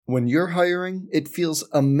When you're hiring, it feels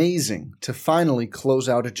amazing to finally close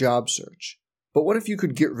out a job search. But what if you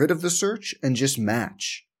could get rid of the search and just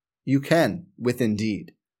match? You can with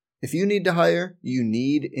Indeed. If you need to hire, you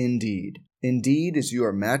need Indeed. Indeed is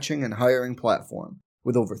your matching and hiring platform.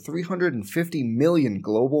 With over 350 million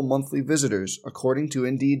global monthly visitors, according to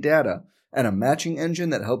Indeed data, and a matching engine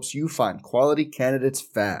that helps you find quality candidates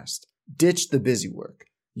fast. Ditch the busy work.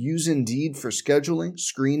 Use Indeed for scheduling,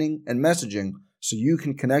 screening, and messaging so you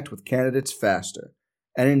can connect with candidates faster.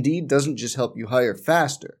 And Indeed doesn't just help you hire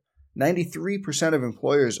faster. 93% of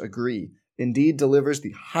employers agree Indeed delivers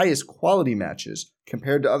the highest quality matches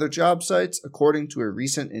compared to other job sites, according to a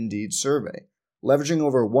recent Indeed survey. Leveraging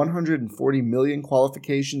over 140 million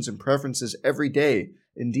qualifications and preferences every day,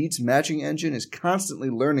 Indeed's matching engine is constantly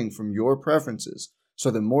learning from your preferences, so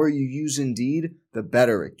the more you use Indeed, the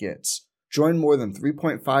better it gets. Join more than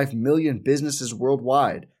 3.5 million businesses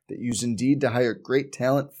worldwide that use Indeed to hire great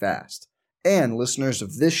talent fast. And listeners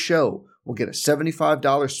of this show will get a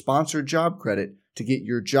 $75 sponsored job credit to get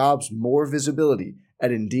your jobs more visibility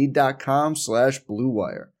at Indeed.com/Blue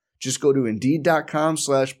Wire. Just go to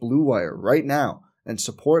Indeed.com/Blue Wire right now and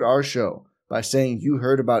support our show by saying you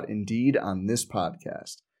heard about Indeed on this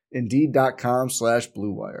podcast.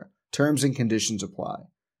 Indeed.com/Blue Wire. Terms and conditions apply.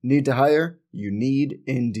 Need to hire? You need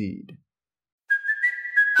Indeed.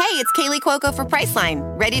 Hey, it's Kaylee Cuoco for Priceline.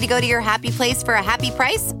 Ready to go to your happy place for a happy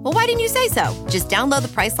price? Well, why didn't you say so? Just download the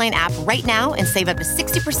Priceline app right now and save up to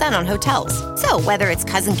 60% on hotels. So whether it's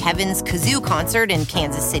Cousin Kevin's Kazoo Concert in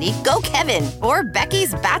Kansas City, go Kevin, or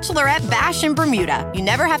Becky's Bachelorette Bash in Bermuda, you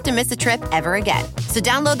never have to miss a trip ever again. So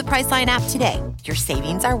download the Priceline app today. Your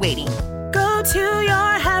savings are waiting. Go to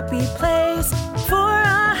your happy place for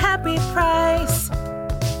a happy price.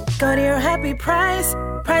 Go to your happy price,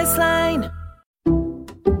 Priceline.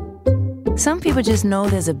 Some people just know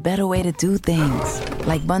there's a better way to do things,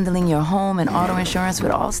 like bundling your home and auto insurance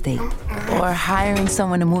with Allstate, or hiring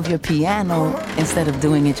someone to move your piano instead of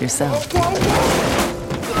doing it yourself.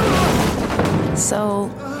 So,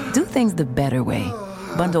 do things the better way.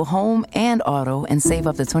 Bundle home and auto and save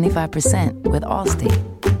up to 25% with Allstate.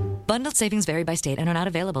 Bundled savings vary by state and are not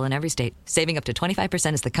available in every state. Saving up to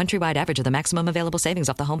 25% is the countrywide average of the maximum available savings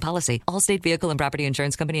off the home policy. Allstate Vehicle and Property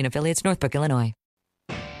Insurance Company and Affiliates, Northbrook, Illinois.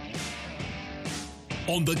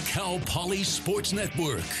 On the Cal Poly Sports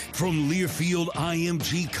Network from Learfield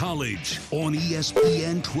IMG College on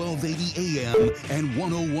ESPN 1280 AM and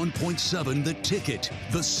 101.7 The Ticket,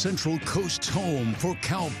 the Central Coast's home for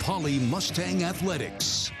Cal Poly Mustang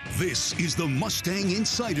Athletics. This is the Mustang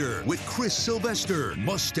Insider with Chris Sylvester.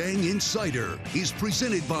 Mustang Insider is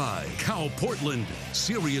presented by Cal Portland,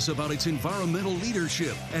 serious about its environmental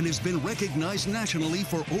leadership and has been recognized nationally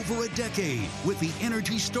for over a decade with the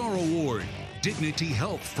Energy Star Award. Dignity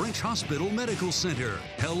Health French Hospital Medical Center.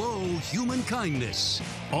 Hello, Human Kindness.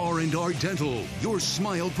 R&R Dental, your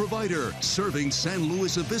smile provider, serving San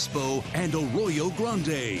Luis Obispo and Arroyo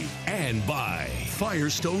Grande. And by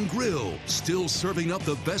Firestone Grill, still serving up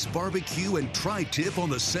the best barbecue and tri-tip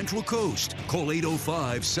on the Central Coast. Call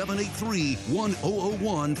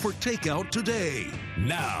 805-783-1001 for takeout today.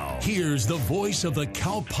 Now, here's the voice of the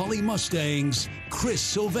Cal Poly Mustangs, Chris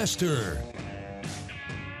Sylvester.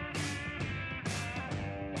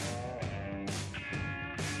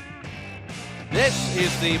 This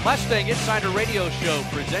is the Mustang Insider Radio Show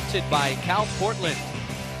presented by Cal Portland.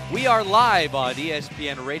 We are live on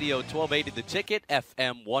ESPN Radio 1280 The Ticket,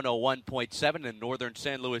 FM 101.7 in northern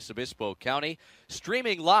San Luis Obispo County,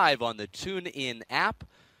 streaming live on the TuneIn app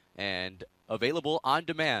and available on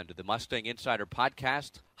demand. The Mustang Insider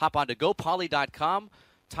podcast. Hop on to GoPoly.com.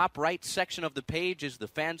 Top right section of the page is the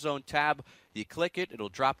Fan Zone tab. You click it, it'll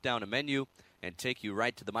drop down a menu and take you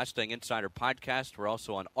right to the Mustang Insider podcast. We're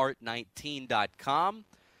also on art19.com,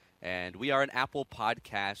 and we are an Apple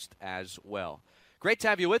podcast as well. Great to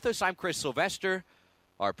have you with us. I'm Chris Sylvester.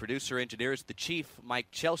 Our producer-engineer is the Chief,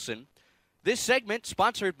 Mike Chelson. This segment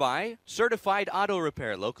sponsored by Certified Auto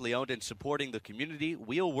Repair, locally owned and supporting the community.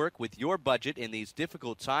 We'll work with your budget in these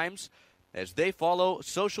difficult times as they follow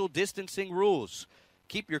social distancing rules.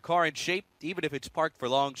 Keep your car in shape, even if it's parked for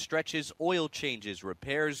long stretches, oil changes,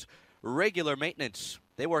 repairs, regular maintenance.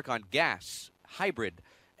 They work on gas, hybrid,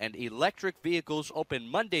 and electric vehicles, open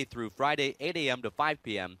Monday through Friday, 8 a.m. to 5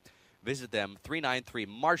 p.m. Visit them, 393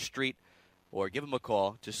 Marsh Street, or give them a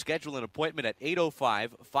call to schedule an appointment at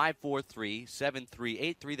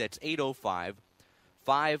 805-543-7383. That's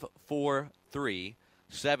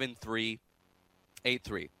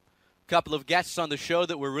 805-543-7383. Couple of guests on the show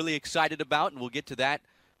that we're really excited about, and we'll get to that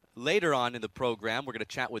later on in the program. We're going to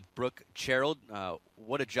chat with Brooke Cherald.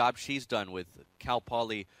 What a job she's done with Cal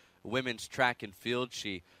Poly women's track and field.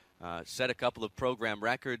 She set a couple of program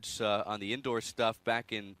records on the indoor stuff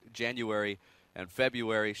back in January and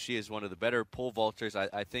February. She is one of the better pole vaulters,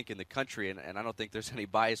 I think, in the country, and I don't think there's any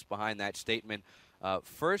bias behind that statement.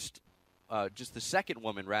 Just the second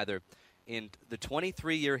woman, rather, in the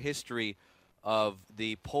 23-year history of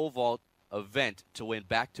the pole vault event to win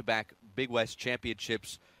back-to-back Big West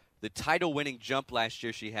championships. The title-winning jump last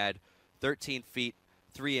year, she had 13 feet,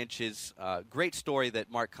 3 inches. Great story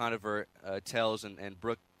that Mark Conover tells, and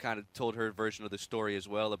Brooke kind of told her version of the story as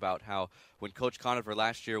well, about how when Coach Conover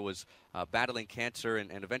last year was battling cancer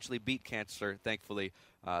and eventually beat cancer, thankfully,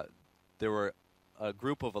 there were a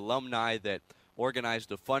group of alumni that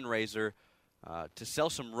organized a fundraiser to sell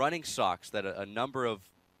some running socks that a number of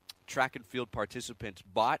track and field participants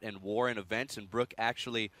bought and wore in events, and Brooke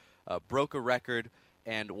actually broke a record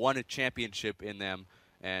and won a championship in them.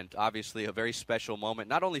 And obviously a very special moment,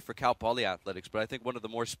 not only for Cal Poly athletics, but I think one of the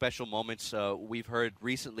more special moments we've heard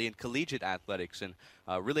recently in collegiate athletics. And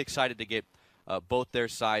really excited to get both their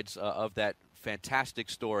sides of that fantastic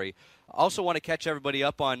story. Also want to catch everybody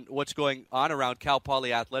up on what's going on around Cal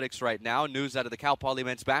Poly athletics right now. News out of the Cal Poly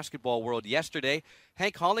men's basketball world yesterday.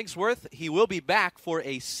 Hank Hollingsworth, he will be back for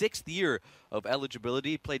a 6th year of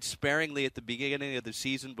eligibility. He played sparingly at the beginning of the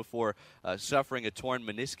season before suffering a torn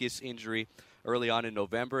meniscus injury early on in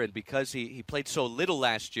November. And because he played so little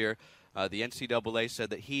last year, the NCAA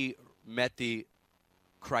said that he met the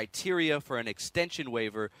criteria for an extension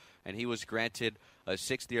waiver, and he was granted a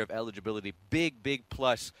 6th year of eligibility. Big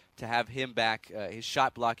plus to have him back, his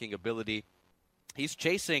shot blocking ability. He's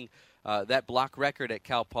chasing that block record at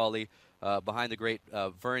Cal Poly behind the great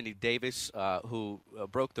Vernie Davis, who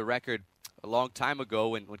broke the record a long time ago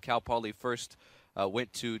when Cal Poly first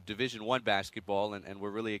went to Division I basketball, and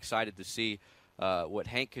we're really excited to see what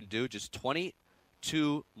Hank can do. Just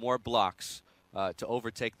 22 more blocks to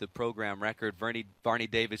overtake the program record. Varney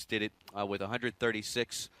Davis did it with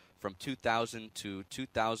 136 from 2000 to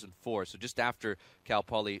 2004. So just after Cal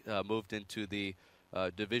Poly moved into the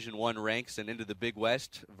Division I ranks and into the Big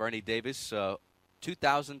West, Varney Davis,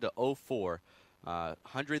 2000 to 04.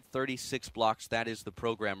 136 blocks, that is the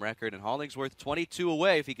program record. And Hollingsworth 22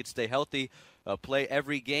 away if he could stay healthy, play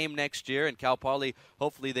every game next year. And Cal Poly,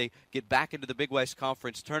 hopefully they get back into the Big West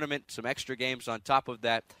Conference tournament, some extra games on top of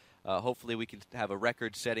that. Hopefully we can have a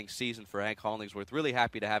record-setting season for Hank Hollingsworth. Really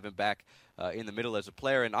happy to have him back in the middle as a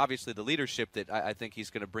player, and obviously the leadership that I think he's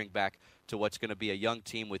going to bring back to what's going to be a young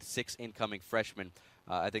team with 6 incoming freshmen.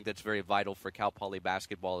 I think that's very vital for Cal Poly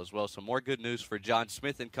basketball as well. So more good news for John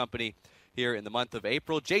Smith and company here in the month of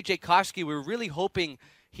April. J.J. Koski, we were really hoping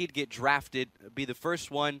he'd get drafted, be the first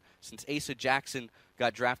one since Asa Jackson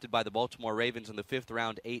got drafted by the Baltimore Ravens in the 5th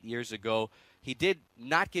round 8 years ago. He did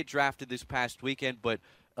not get drafted this past weekend, but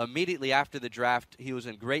immediately after the draft, he was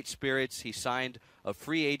in great spirits. He signed a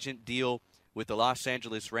free agent deal with the Los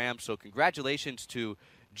Angeles Rams. So congratulations to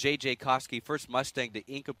J.J. Koski, first Mustang to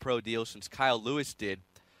ink a pro deal since Kyle Lewis did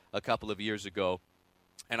a couple of years ago.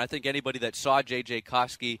 And I think anybody that saw J.J.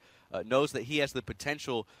 Koski knows that he has the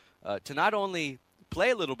potential to not only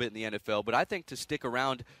play a little bit in the NFL, but I think to stick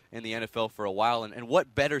around in the NFL for a while. And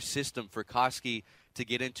what better system for Koski to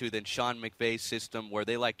get into than Sean McVay's system, where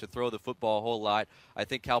they like to throw the football a whole lot. I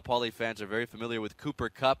think Cal Poly fans are very familiar with Cooper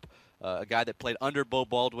Kupp, a guy that played under Bo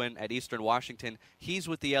Baldwin at Eastern Washington. He's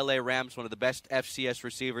with the LA Rams, one of the best FCS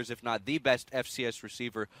receivers, if not the best FCS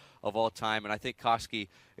receiver of all time. And I think Koski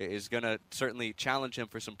is going to certainly challenge him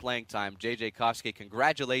for some playing time. J.J. Koski,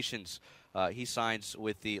 congratulations. He signs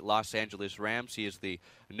with the Los Angeles Rams. He is the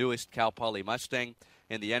newest Cal Poly Mustang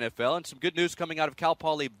in the NFL. And some good news coming out of Cal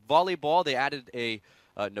Poly volleyball. They added a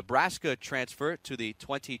Nebraska transfer to the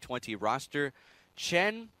 2020 roster,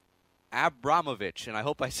 Chen Abramovich, and I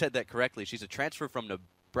hope I said that correctly. She's a transfer from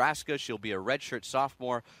Nebraska. She'll be a redshirt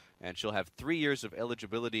sophomore, and she'll have 3 years of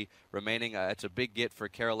eligibility remaining. That's a big get for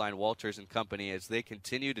Caroline Walters and company as they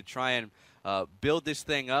continue to try and build this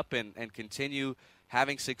thing up and continue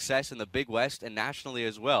having success in the Big West and nationally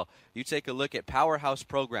as well. You take a look at powerhouse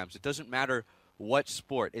programs. It doesn't matter what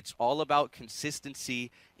sport. It's all about consistency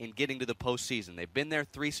in getting to the postseason. They've been there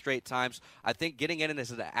 3 straight times. I think getting in as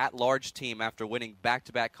an at-large team after winning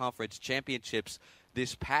back-to-back conference championships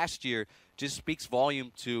this past year just speaks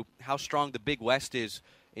volume to how strong the Big West is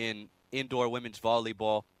in indoor women's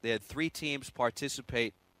volleyball. They had 3 teams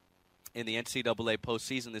participate in the NCAA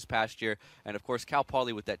postseason this past year, and of course Cal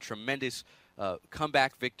Poly with that tremendous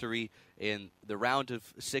comeback victory in the round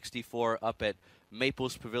of 64 up at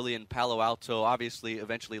Maples Pavilion, Palo Alto. Obviously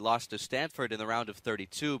eventually lost to Stanford in the round of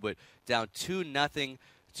 32, but down 2-0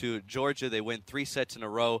 to Georgia. They win 3 sets in a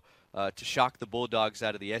row to shock the Bulldogs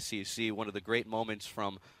out of the SEC. One of the great moments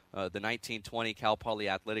from the 1920 Cal Poly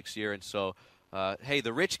Athletics year. And so, hey,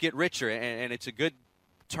 the rich get richer, and it's a good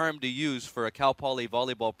term to use for a Cal Poly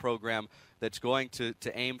volleyball program that's going to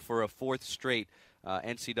aim for a fourth straight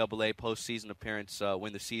NCAA postseason appearance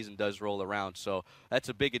when the season does roll around. So that's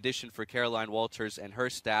a big addition for Caroline Walters and her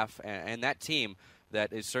staff and that team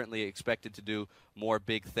that is certainly expected to do more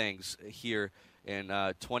big things here in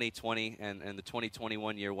 2020 and the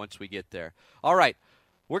 2021 year once we get there. All right.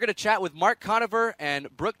 We're going to chat with Mark Conover and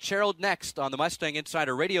Brooke Cherald next on the Mustang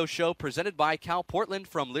Insider Radio Show presented by Cal Portland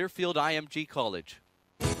from Learfield IMG College.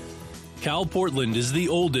 Cal Portland is the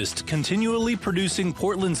oldest, continually producing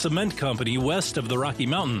Portland cement company west of the Rocky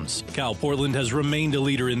Mountains. Cal Portland has remained a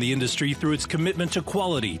leader in the industry through its commitment to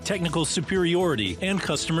quality, technical superiority, and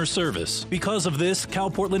customer service. Because of this,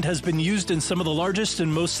 Cal Portland has been used in some of the largest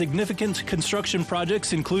and most significant construction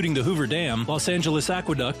projects, including the Hoover Dam, Los Angeles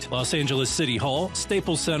Aqueduct, Los Angeles City Hall,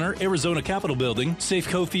 Staples Center, Arizona Capitol Building,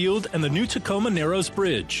 Safeco Field, and the new Tacoma Narrows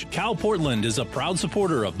Bridge. Cal Portland is a proud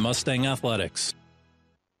supporter of Mustang Athletics.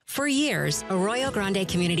 For years, Arroyo Grande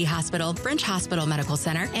Community Hospital, French Hospital Medical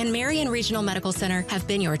Center, and Marion Regional Medical Center have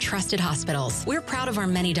been your trusted hospitals. We're proud of our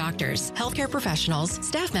many doctors, healthcare professionals,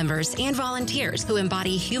 staff members, and volunteers who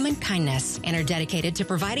embody human kindness and are dedicated to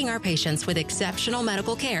providing our patients with exceptional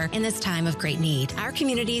medical care in this time of great need. Our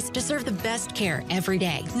communities deserve the best care every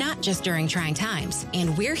day, not just during trying times,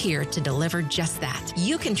 and we're here to deliver just that.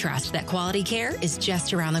 You can trust that quality care is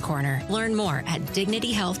just around the corner. Learn more at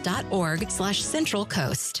dignityhealth.org/Central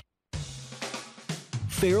Coast.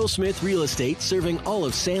 Farrell Smith Real Estate, serving all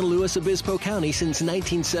of San Luis Obispo County since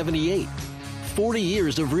 1978. 40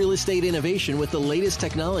 years of real estate innovation with the latest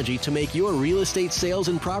technology to make your real estate sales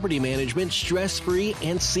and property management stress-free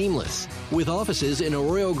and seamless. With offices in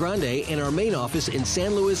Arroyo Grande and our main office in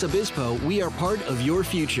San Luis Obispo, we are part of your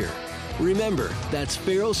future. Remember, that's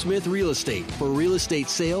Farrell Smith Real Estate for real estate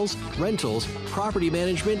sales, rentals, property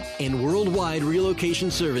management, and worldwide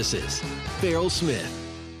relocation services. Farrell Smith.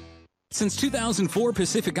 Since 2004,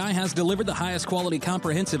 Pacific Eye has delivered the highest quality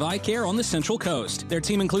comprehensive eye care on the Central Coast. Their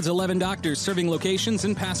team includes 11 doctors serving locations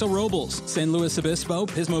in Paso Robles, San Luis Obispo,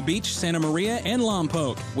 Pismo Beach, Santa Maria, and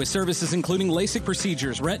Lompoc, with services including LASIK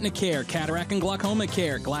procedures, retina care, cataract and glaucoma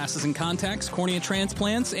care, glasses and contacts, cornea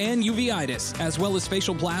transplants, and uveitis, as well as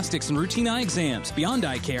facial plastics and routine eye exams. Beyond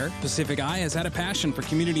eye care, Pacific Eye has had a passion for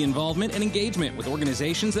community involvement and engagement with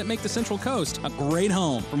organizations that make the Central Coast a great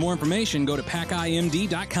home. For more information, go to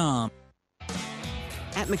PACIMD.com.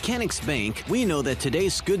 At Mechanics Bank, we know that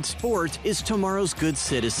today's good sport is tomorrow's good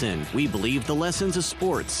citizen. We believe the lessons of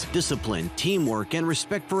sports, discipline, teamwork, and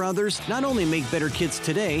respect for others not only make better kids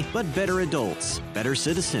today, but better adults, better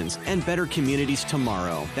citizens, and better communities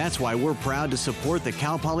tomorrow. That's why we're proud to support the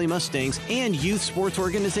Cal Poly Mustangs and youth sports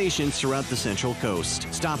organizations throughout the Central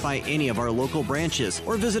Coast. Stop by any of our local branches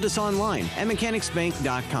or visit us online at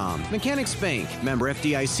mechanicsbank.com. Mechanics Bank, member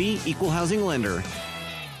FDIC, equal housing lender.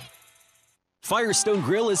 Firestone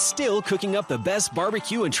Grill is still cooking up the best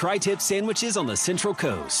barbecue and tri-tip sandwiches on the Central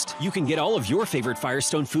Coast. You can get all of your favorite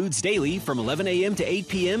Firestone foods daily from 11 a.m. to 8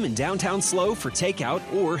 p.m. in downtown SLO for takeout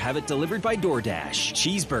or have it delivered by DoorDash.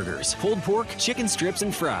 Cheeseburgers, pulled pork, chicken strips,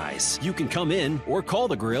 and fries. You can come in or call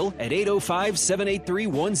the grill at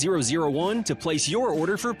 805-783-1001 to place your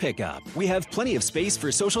order for pickup. We have plenty of space for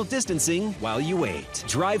social distancing while you wait.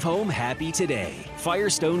 Drive home happy today.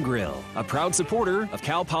 Firestone Grill, a proud supporter of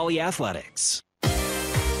Cal Poly Athletics.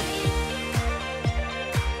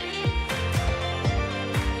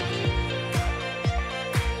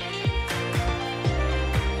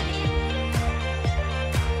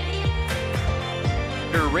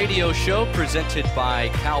 Radio show presented by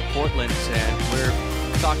Cal Portland, and we're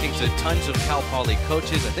talking to tons of Cal Poly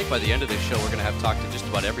coaches. I think by the end of this show, we're going to have talked to just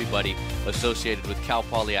about everybody associated with Cal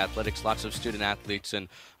Poly athletics, lots of student athletes, and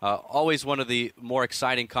always one of the more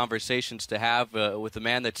exciting conversations to have with a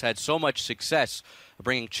man that's had so much success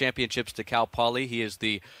bringing championships to Cal Poly. He is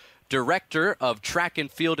the director of track and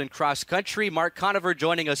field and cross country. Mark Conover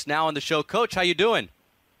joining us now on the show. Coach, how you doing?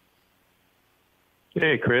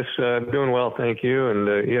 Hey, Chris. Doing well, thank you.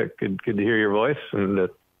 And good to hear your voice. And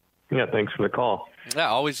thanks for the call. Yeah,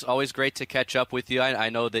 always great to catch up with you. I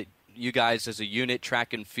know that you guys as a unit,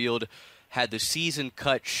 track and field, had the season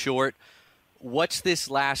cut short. What's this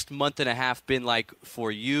last month and a half been like for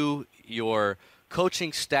you, your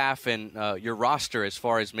coaching staff, and your roster as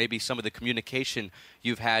far as maybe some of the communication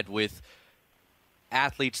you've had with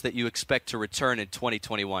athletes that you expect to return in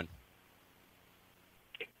 2021?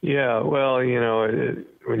 Yeah, well,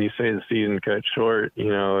 when you say the season cut short, we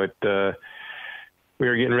were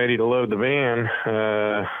getting ready to load the van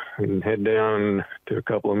and head down to a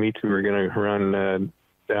couple of meets we were going to run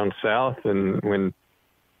down south. And when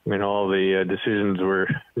when all the decisions were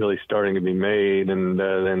really starting to be made, and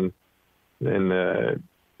then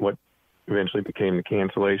what eventually became the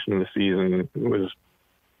cancellation of the season was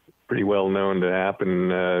pretty well known to happen.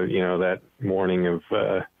 That morning of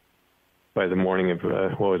by the morning of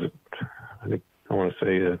what was it? I want to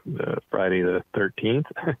say Friday the 13th,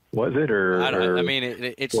 was it?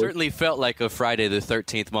 It certainly felt like a Friday the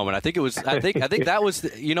 13th moment. I think it was. I think that was.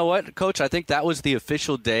 You know what, Coach? I think that was the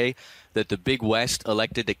official day that the Big West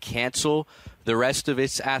elected to cancel the rest of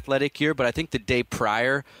its athletic year. But I think the day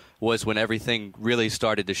prior was when everything really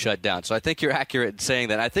started to shut down. So I think you're accurate in saying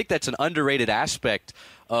that. I think that's an underrated aspect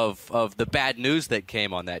of the bad news that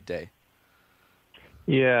came on that day.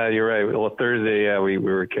 Yeah, you're right. Well, Thursday, we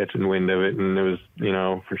were catching wind of it, and it was,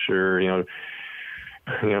 for sure,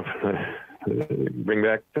 bring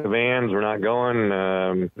back the vans, we're not going,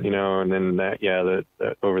 and then that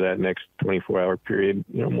over that next 24-hour period,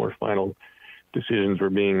 more final decisions were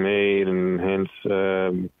being made, and hence,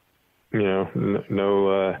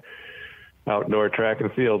 no outdoor track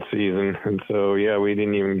and field season. And so, we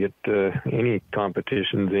didn't even get any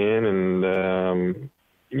competitions in, and,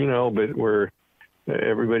 but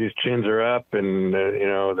everybody's chins are up, and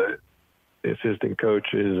the assistant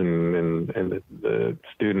coaches and the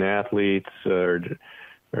student athletes are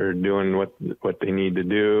doing what they need to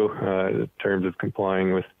do in terms of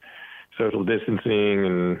complying with social distancing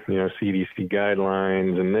and CDC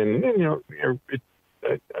guidelines. And then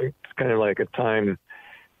it's kind of like a time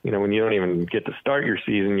when you don't even get to start your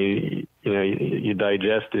season, you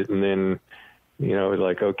digest it, and then it's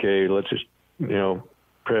like, okay, let's just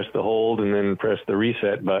press the hold and then press the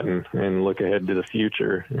reset button and look ahead to the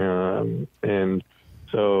future. And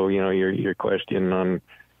so, your question on,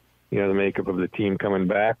 the makeup of the team coming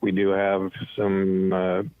back, we do have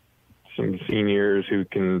some seniors who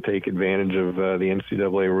can take advantage of the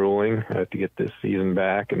NCAA ruling to get this season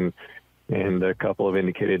back. And a couple have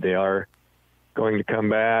indicated they are going to come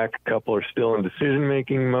back. A couple are still in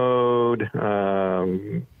decision-making mode.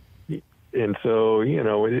 And so, it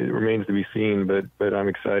remains to be seen, but I'm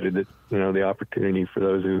excited that, the opportunity for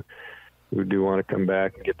those who do want to come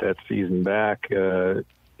back and get that season back,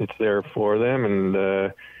 it's there for them.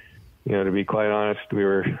 And, to be quite honest, we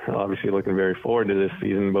were obviously looking very forward to this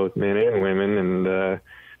season, both men and women,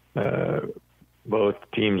 and both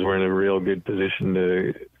teams were in a real good position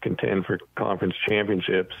to contend for conference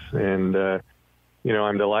championships. And,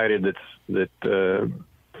 I'm delighted that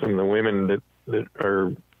some of the women that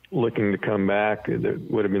are looking to come back that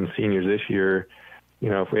would have been seniors this year,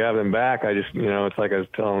 if we have them back, I just, it's like I was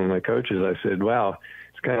telling my coaches, I said, wow,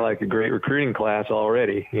 it's kind of like a great recruiting class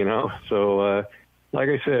already, So, like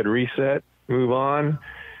I said, reset, move on.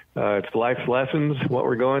 It's life's lessons, what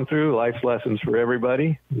we're going through, life's lessons for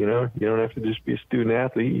everybody. You don't have to just be a student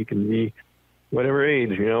athlete. You can be whatever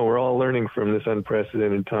age, we're all learning from this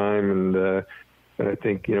unprecedented time. And I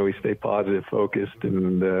think, we stay positive, focused,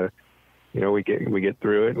 and, we get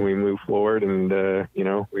through it and we move forward, and,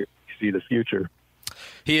 we see the future.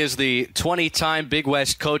 He is the 20-time Big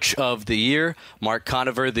West Coach of the Year, Mark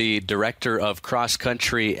Conover, the Director of Cross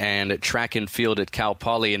Country and Track and Field at Cal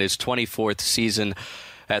Poly in his 24th season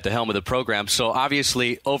at the helm of the program. So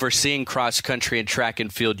obviously, overseeing cross country and track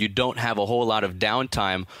and field, you don't have a whole lot of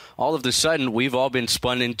downtime. All of a sudden, we've all been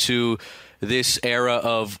spun into this era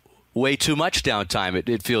of way too much downtime,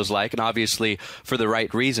 it feels like, and obviously for the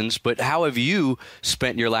right reasons. But how have you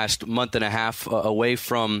spent your last month and a half away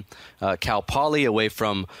from Cal Poly, away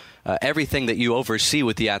from everything that you oversee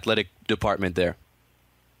with the athletic department there?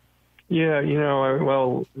 Yeah,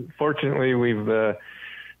 well, fortunately, we've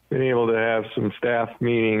been able to have some staff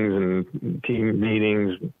meetings and team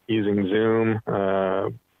meetings using Zoom,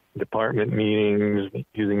 department meetings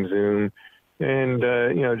using Zoom, and,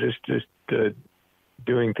 just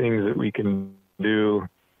doing things that we can do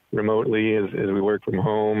remotely as we work from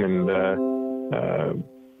home, and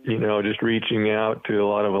just reaching out to a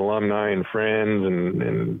lot of alumni and friends,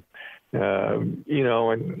 and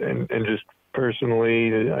just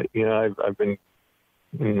personally, I've been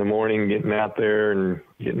in the morning getting out there and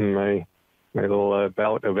getting my little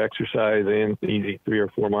bout of exercise in, easy 3 or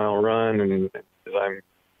 4 mile run, and as I'm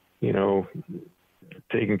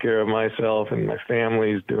taking care of myself, and my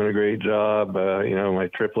family's doing a great job. My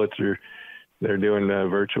triplets they're doing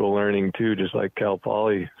virtual learning too, just like Cal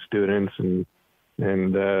Poly students, and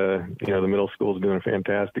the middle school's doing a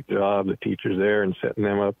fantastic job. The teachers there and setting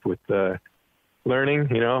them up with learning.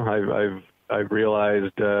 I've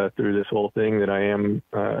realized through this whole thing that I am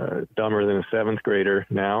dumber than a 7th grader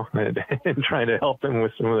now, and trying to help them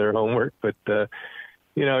with some of their homework. But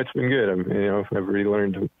it's been good. I've really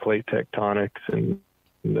learned to plate tectonics and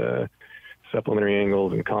supplementary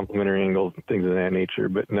angles and complementary angles and things of that nature.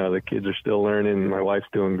 But no, the kids are still learning. My wife's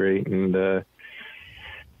doing great, and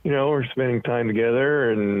we're spending time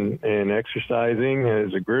together and exercising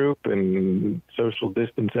as a group and social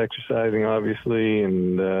distance exercising, obviously.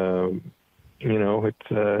 And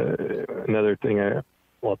it's another thing.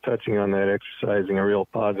 While touching on that exercising, a real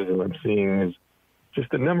positive I'm seeing is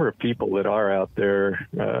just the number of people that are out there,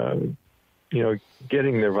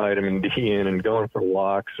 getting their vitamin D in and going for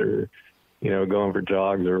walks or, going for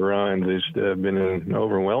jogs or runs. There's been an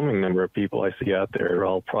overwhelming number of people I see out there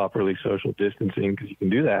all properly social distancing, because you can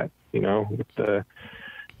do that, with that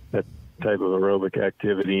type of aerobic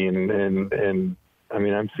activity. And I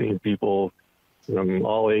mean, I'm seeing people from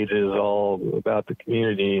all ages, all about the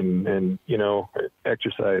community, and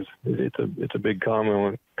exercise. It's a big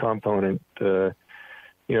component,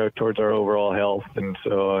 towards our overall health. And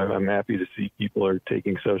so I'm happy to see people are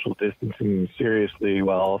taking social distancing seriously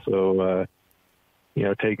while also,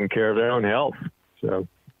 taking care of their own health. So,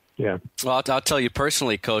 yeah. Well, I'll tell you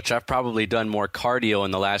personally, Coach, I've probably done more cardio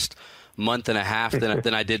in the last month and a half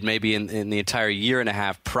than I did maybe in the entire year and a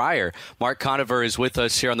half prior. Mark Conover is with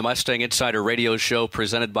us here on the Mustang Insider Radio Show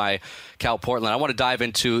presented by Cal Portland. I want to dive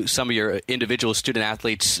into some of your individual student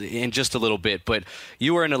athletes in just a little bit, but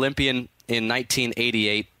you were an Olympian in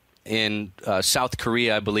 1988 in South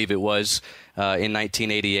Korea, I believe it was, in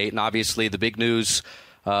 1988. And obviously the big news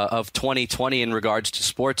of 2020 in regards to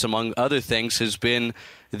sports, among other things, has been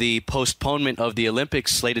the postponement of the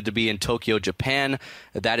Olympics slated to be in Tokyo, Japan.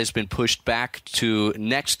 That has been pushed back to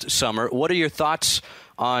next summer. What are your thoughts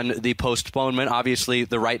on the postponement? Obviously,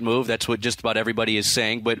 the right move. That's what just about everybody is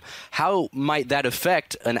saying. But how might that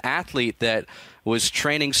affect an athlete that was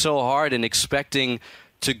training so hard and expecting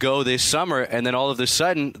to go this summer, and then all of a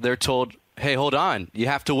sudden they're told, hey, hold on, you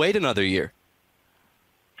have to wait another year?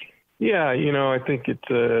 Yeah, I think it's,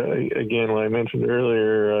 again, what I mentioned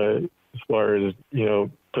earlier, as far as,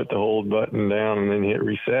 put the hold button down and then hit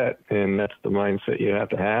reset. And that's the mindset you have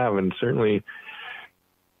to have. And certainly,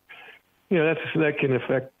 that can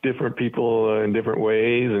affect different people in different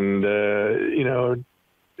ways. And,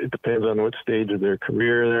 it depends on what stage of their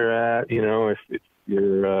career they're at. If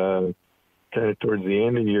you're kind of towards the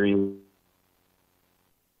end of your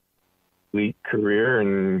elite career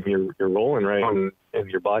and you're rolling right and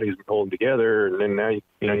your body's holding together, and then now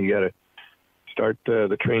you got to start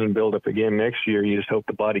the training build up again next year. You just hope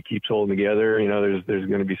the body keeps holding together. There's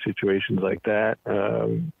going to be situations like that. I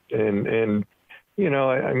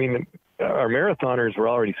mean, our marathoners were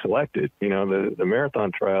already selected. The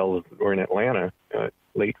marathon trials were in Atlanta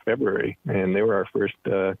late February, and they were our first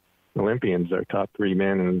Olympians, our top 3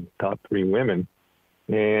 men and top 3 women.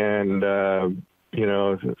 And,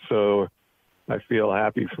 so I feel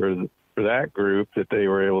happy for that group that they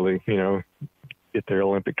were able to, get their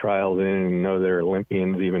Olympic trials in and know they're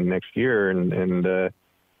Olympians even next year. And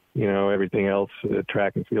everything else,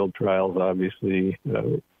 track and field trials, obviously,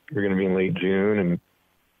 are going to be in late June. And,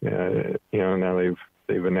 now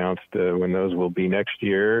they've announced when those will be next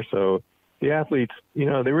year. So the athletes, they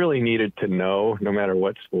really needed to know, no matter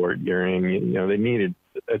what sport you're in, they needed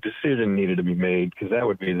a decision needed to be made, because that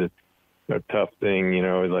would be the tough thing,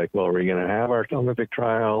 like, well, are we going to have our Olympic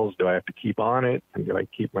trials? Do I have to keep on it? And do I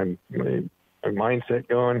keep my mindset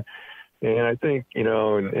going? And I think,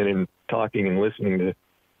 and in talking and listening to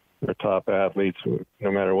our top athletes,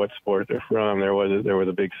 no matter what sport they're from, there was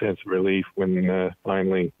a big sense of relief when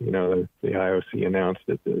finally, the IOC announced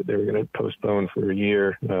that they were going to postpone for a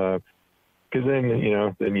year. Because then,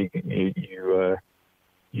 then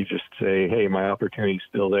you just say, hey, my opportunity's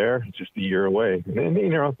still there. It's just a year away. And then,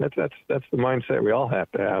 that's the mindset we all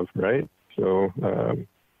have to have, right? So,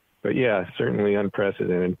 but yeah, certainly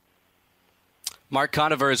unprecedented. Mark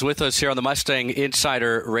Conover is with us here on the Mustang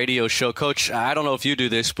Insider Radio Show. Coach, I don't know if you do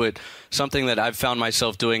this, but something that I've found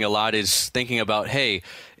myself doing a lot is thinking about, hey,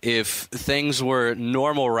 if things were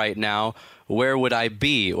normal right now, where would I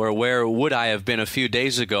be, or where would I have been a few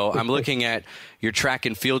days ago? I'm looking at your track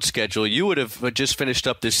and field schedule. You would have just finished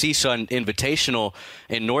up the CSUN Invitational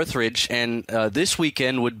in Northridge, and this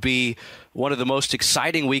weekend would be one of the most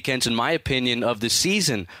exciting weekends, in my opinion, of the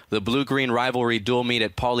season, the Blue-Green Rivalry dual meet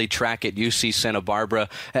at Pauley Track at UC Santa Barbara.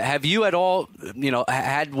 Have you at all,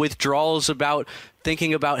 had withdrawals about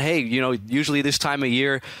thinking about, hey, usually this time of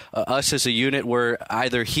year, us as a unit, we're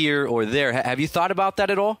either here or there. Have you thought about that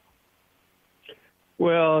at all?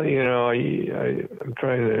 Well, I'm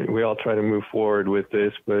trying to. We all try to move forward with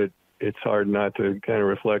this, but it's hard not to kind of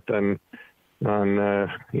reflect on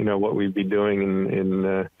what we'd be doing in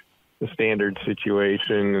the standard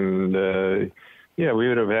situation. And we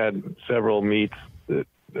would have had several meets that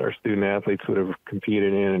our student athletes would have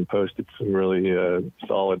competed in and posted some really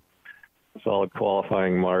solid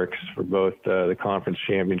qualifying marks for both the conference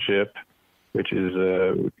championship, which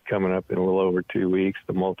is coming up in a little over 2 weeks.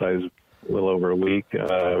 The multis, a little over a week,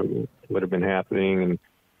 would have been happening,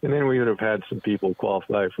 and then we would have had some people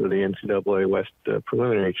qualify for the NCAA West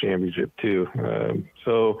preliminary championship too.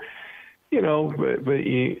 So,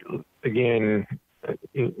 again,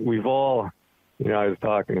 we've all, I was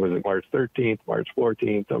talking, was it March 13th, March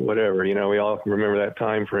 14th, or whatever, we all remember that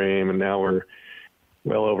time frame, and now we're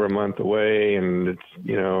well over a month away, and it's,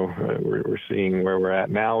 we're seeing where we're at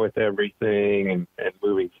now with everything and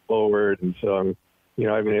moving forward. And so I've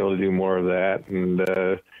been able to do more of that. And,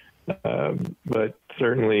 but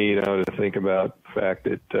certainly, to think about the fact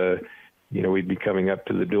that, we'd be coming up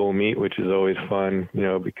to the dual meet, which is always fun,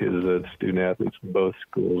 because the student athletes from both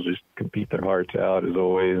schools just compete their hearts out as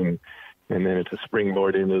always. And then it's a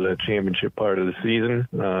springboard into the championship part of the season.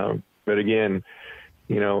 But again,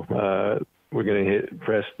 we're going to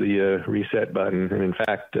press the reset button. And in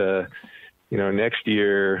fact, next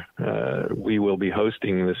year we will be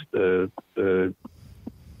hosting the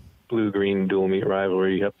blue-green dual meet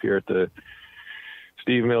rivalry up here at the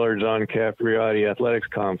Steve Miller John Capriati Athletics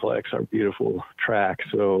Complex, our beautiful track.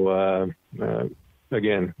 So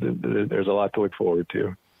again, there's a lot to look forward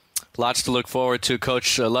to. Lots to look forward to,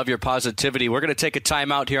 Coach. Love your positivity. We're going to take a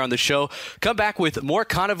timeout here on the show. Come back with more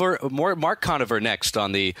Mark Conover next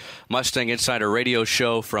on the Mustang Insider Radio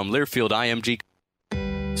Show from Learfield IMG.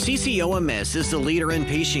 CCOMS is the leader in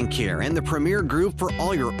patient care and the premier group for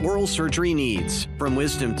all your oral surgery needs. From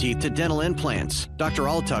wisdom teeth to dental implants, Dr.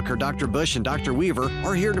 Altucker, Dr. Bush, and Dr. Weaver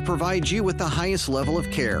are here to provide you with the highest level of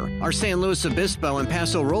care. Our San Luis Obispo and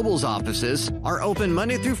Paso Robles offices are open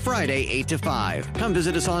Monday through Friday, 8 to 5. Come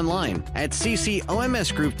visit us online at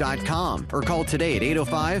ccomsgroup.com or call today at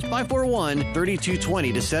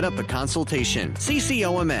 805-541-3220 to set up a consultation.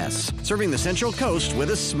 CCOMS, serving the Central Coast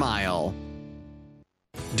with a smile.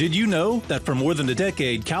 Did you know that for more than a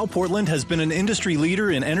decade, Cal Portland has been an industry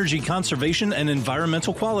leader in energy conservation and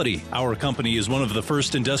environmental quality? Our company is one of the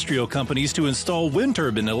first industrial companies to install wind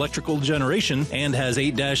turbine electrical generation and has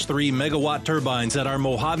 8-3 megawatt turbines at our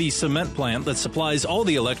Mojave cement plant that supplies all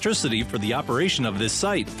the electricity for the operation of this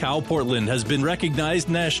site. Cal Portland has been recognized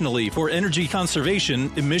nationally for energy conservation,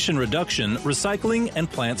 emission reduction, recycling, and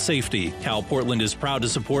plant safety. Cal Portland is proud to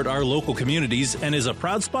support our local communities and is a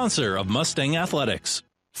proud sponsor of Mustang Athletics.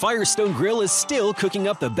 Firestone Grill is still cooking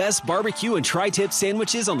up the best barbecue and tri-tip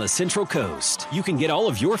sandwiches on the Central Coast. You can get all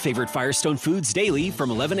of your favorite Firestone foods daily from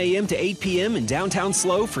 11 a.m. to 8 p.m. in downtown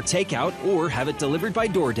SLO for takeout or have it delivered by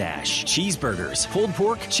DoorDash. Cheeseburgers, pulled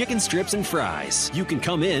pork, chicken strips, and fries. You can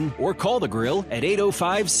come in or call the grill at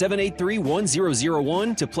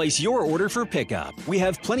 805-783-1001 to place your order for pickup. We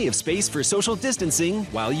have plenty of space for social distancing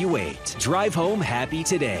while you wait. Drive home happy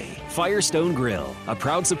today. Firestone Grill, a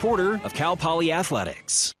proud supporter of Cal Poly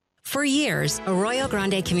Athletics. For years, Arroyo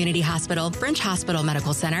Grande Community Hospital, French Hospital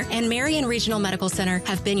Medical Center, and Marion Regional Medical Center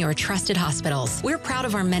have been your trusted hospitals. We're proud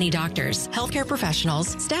of our many doctors, healthcare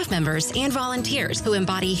professionals, staff members, and volunteers who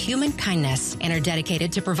embody human kindness and are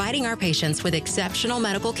dedicated to providing our patients with exceptional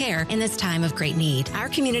medical care in this time of great need. Our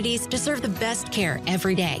communities deserve the best care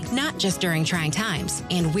every day, not just during trying times,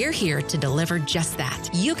 and we're here to deliver just that.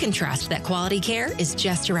 You can trust that quality care is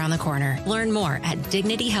just around the corner. Learn more at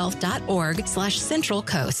dignityhealth.org/Central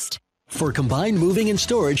Coast. For combined moving and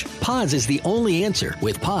storage, Pods is the only answer.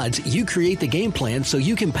 With Pods, you create the game plan so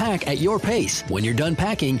you can pack at your pace. When you're done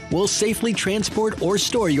packing, we'll safely transport or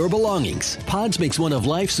store your belongings. Pods makes one of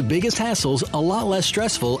life's biggest hassles a lot less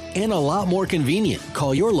stressful and a lot more convenient.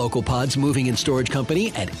 Call your local Pods moving and storage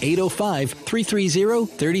company at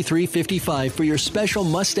 805-330-3355 for your special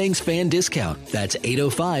Mustangs fan discount. That's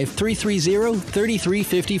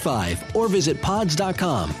 805-330-3355 or visit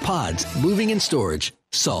pods.com. Pods, moving and storage,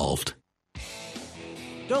 solved.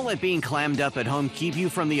 Don't let being clammed up at home keep you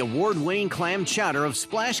from the award-winning clam chowder of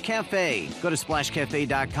Splash Cafe. Go to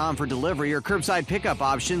splashcafe.com for delivery or curbside pickup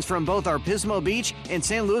options from both our Pismo Beach and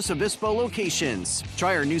San Luis Obispo locations.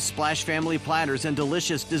 Try our new Splash family platters and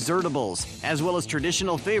delicious dessertables, as well as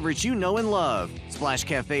traditional favorites you know and love. Splash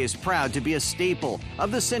Cafe is proud to be a staple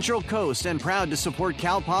of the Central Coast and proud to support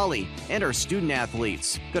Cal Poly and our student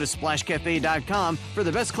athletes. Go to splashcafe.com for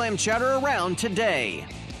the best clam chowder around today.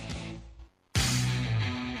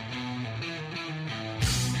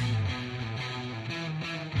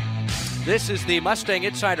 This is the Mustang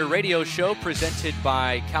Insider Radio Show presented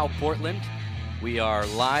by Cal Portland. We are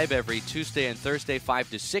live every Tuesday and Thursday,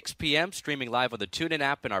 5 to 6 p.m., streaming live on the TuneIn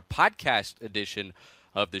app and our podcast edition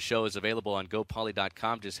of the show is available on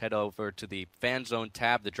GoPoly.com. Just head over to the Fan Zone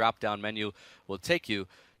tab. The drop-down menu will take you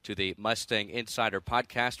to the Mustang Insider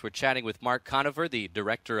Podcast. We're chatting with Mark Conover, the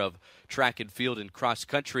Director of Track and Field and Cross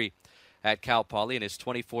Country at Cal Poly in his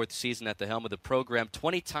 24th season at the helm of the program,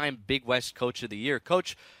 20-time Big West Coach of the Year.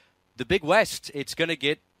 Coach, the Big West, it's going to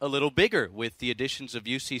get a little bigger with the additions of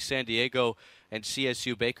UC San Diego and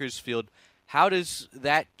CSU Bakersfield. How does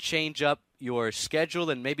that change up your schedule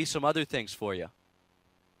and maybe some other things for you?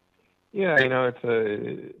 Yeah,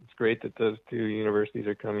 it's great that those two universities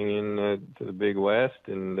are coming in to the Big West,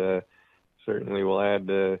 and certainly will add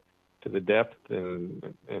to the depth and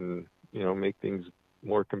make things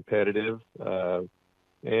more competitive.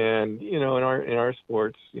 And in our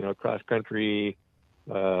sports, cross country,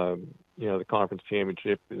 the conference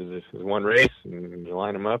championship is one race, and you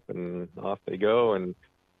line them up and off they go, and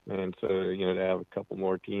so to have a couple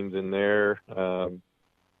more teams in there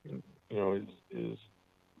is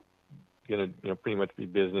going to pretty much be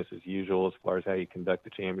business as usual as far as how you conduct the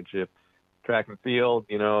championship. Track and field,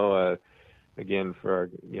 again,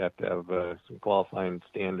 you have to have some qualifying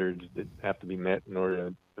standards that have to be met in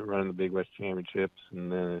order to run the Big West Championships,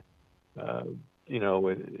 and then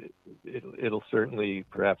it'll certainly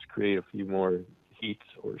perhaps create a few more heats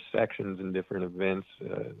or sections in different events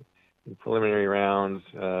in preliminary rounds.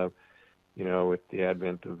 With the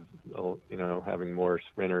advent of having more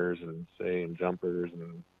sprinters and jumpers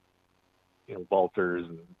and vaulters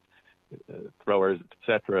and throwers,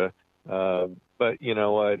 etc. But you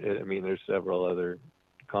know what? I mean, there's several other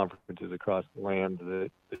conferences across the land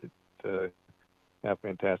that have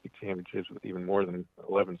fantastic championships with even more than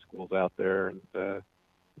 11 schools out there. And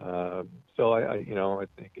so I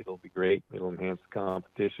think it'll be great. It'll enhance the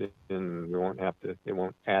competition, and it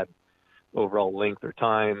won't add overall length or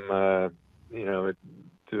time,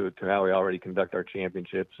 to how we already conduct our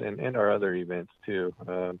championships and our other events too.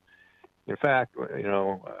 In fact,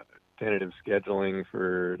 tentative scheduling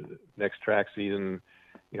for next track season,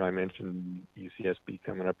 I mentioned UCSB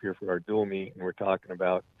coming up here for our dual meet, and we're talking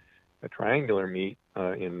about a triangular meet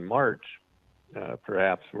in March.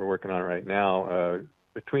 Perhaps we're working on it right now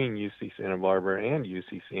between UC Santa Barbara and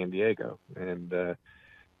UC San Diego. And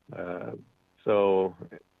so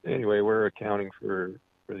anyway, we're accounting for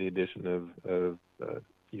the addition of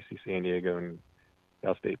UC San Diego and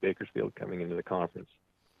Cal State Bakersfield coming into the conference.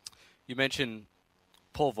 You mentioned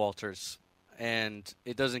pole vaulters, and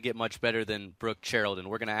it doesn't get much better than Brooke Cherald.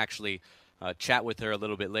 We're going to actually chat with her a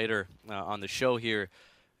little bit later on the show here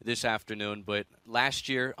this afternoon. But last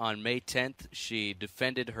year on May 10th, she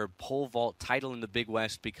defended her pole vault title in the Big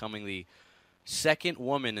West, becoming the second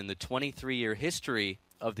woman in the 23-year history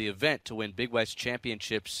of the event to win Big West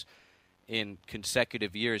championships in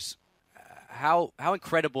consecutive years. How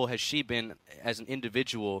incredible has she been as an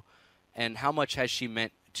individual, and how much has she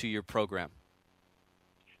meant to your program?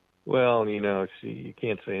 Well, you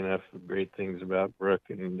can't say enough great things about Brooke,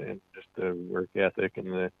 and just the work ethic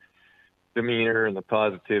and the demeanor and the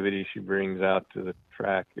positivity she brings out to the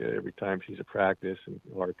track every time she's at practice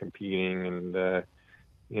or competing. And the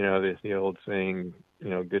old saying,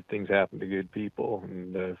 good things happen to good people,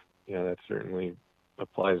 and that certainly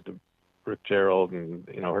applies to Brooke Cherald, and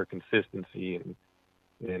her consistency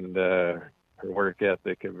and her work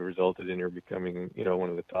ethic have resulted in her becoming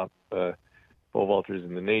one of the top pole vaulters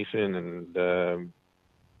in the nation. And I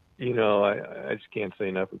just can't say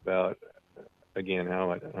enough about, again,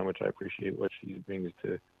 how much I appreciate what she brings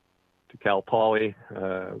to Cal Poly.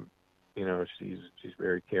 She's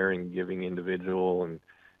very caring, giving individual,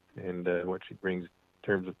 and what she brings in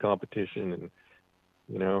terms of competition, and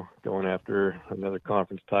going after another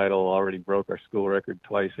conference title. Already broke our school record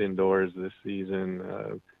twice indoors this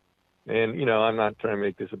season. And I'm not trying to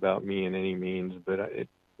make this about me in any means, but it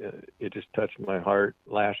just touched my heart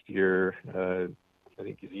last year. I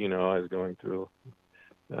think, as I was going through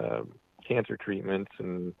cancer treatments,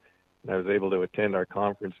 and I was able to attend our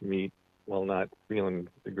conference meet while not feeling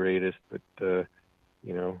the greatest, but was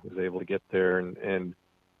able to get there, and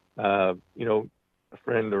a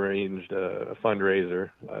friend arranged a fundraiser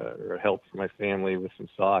or help for my family with some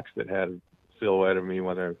socks that had a silhouette of me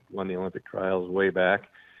when I won the Olympic trials way back,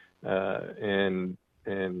 and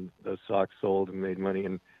those socks sold and made money.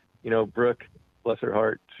 And Brooke, bless her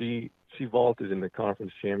heart, she vaulted in the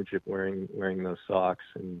conference championship wearing those socks,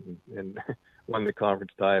 and won the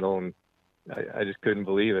conference title. And I just couldn't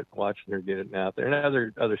believe it, watching her get it out there. And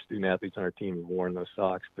other student athletes on our team have worn those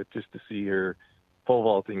socks, but just to see her pole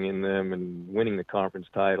vaulting in them and winning the conference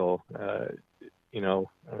title,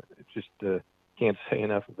 just can't say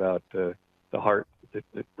enough about the heart that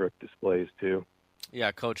Brooke displays too.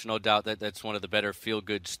 Yeah, Coach, no doubt that's one of the better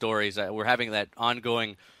feel-good stories. We're having that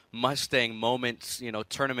ongoing Mustang Moments,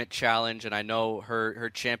 tournament challenge, and I know her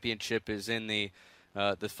championship is in the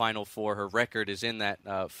Final Four. Her record is in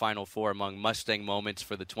that Final Four among Mustang Moments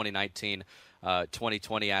for the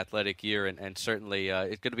 2019-2020 athletic year, and certainly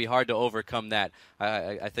it's going to be hard to overcome that.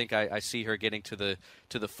 I think I see her getting to the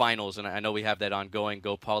finals, and I know we have that ongoing.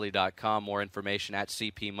 GoPoly.com, more information at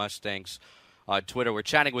CP Mustangs on Twitter. We're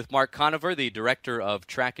chatting with Mark Conover, the director of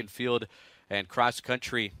track and field and cross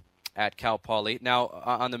country at Cal Poly. Now,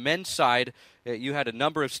 on the men's side, you had a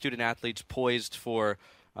number of student athletes poised for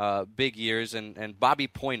big years, and Bobby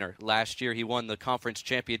Pointer last year, he won the conference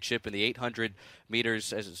championship in the 800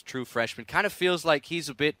 meters as a true freshman. Kind of feels like he's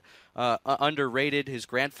a bit underrated. His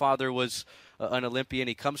grandfather was an Olympian.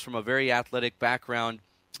 He comes from a very athletic background.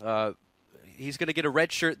 He's going to get a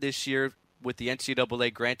red shirt this year with the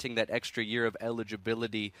NCAA granting that extra year of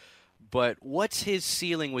eligibility. But what's his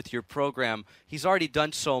ceiling with your program? He's already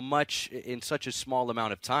done so much in such a small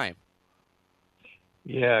amount of time.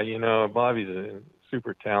 Yeah, Bobby's a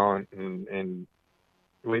super talent, and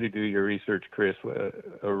way to do your research, Chris.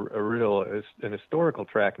 An historical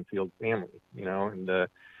track and field family, and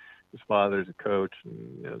his father's a coach,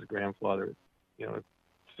 and his grandfather, San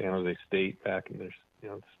Jose State back in their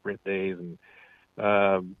sprint days, and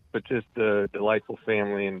but just a delightful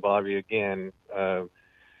family. And Bobby again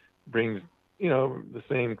brings the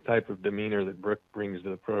same type of demeanor that Brooke brings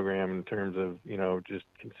to the program in terms of just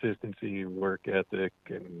consistency, work ethic,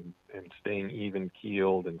 and staying even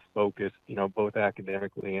keeled and focused, both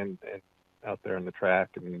academically and out there on the track.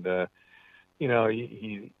 And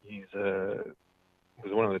he's was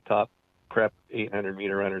one of the top prep 800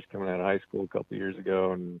 meter runners coming out of high school a couple of years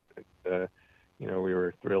ago, and we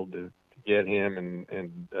were thrilled to get him,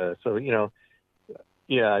 and so he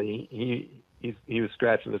was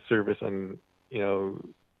scratching the surface on.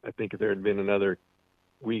 I think if there had been another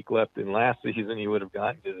week left in last season, he would have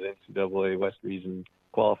gotten his NCAA West Region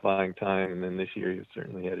qualifying time, and then this year he was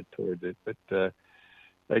certainly headed towards it. But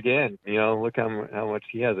again, look how much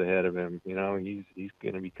he has ahead of him. He's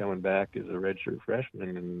going to be coming back as a redshirt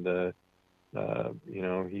freshman, and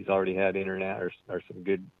he's already had or some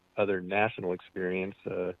good other national experience.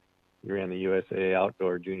 He ran the USA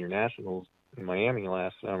Outdoor Junior Nationals in Miami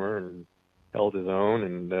last summer and held his own,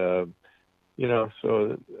 and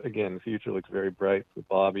so again, the future looks very bright for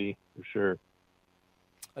Bobby, for sure.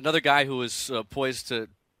 Another guy who was poised to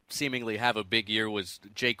seemingly have a big year was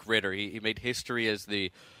Jake Ritter. He made history as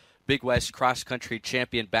the Big West cross-country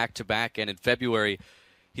champion back-to-back, and in February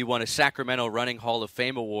he won a Sacramento Running Hall of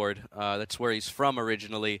Fame award. That's where he's from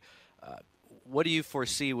originally. What do you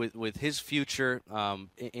foresee with his future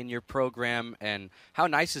in your program, and how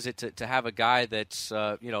nice is it to have a guy that's,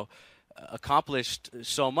 accomplished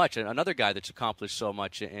so much, and another guy that's accomplished so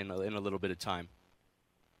much in a little bit of time?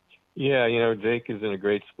 Yeah, Jake is in a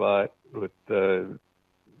great spot with his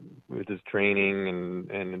training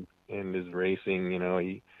and his racing.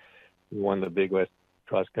 He won the Big West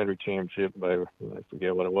Cross Country Championship by, I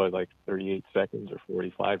forget what it was, like 38 seconds or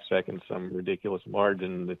 45 seconds, some ridiculous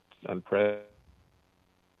margin that's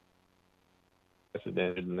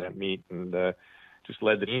unprecedented in that meet, and just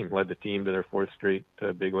led the team to their fourth straight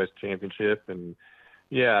Big West Championship. And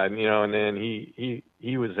yeah, and then he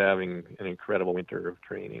was having an incredible winter of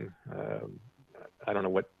training. I don't know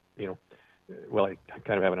what, well, I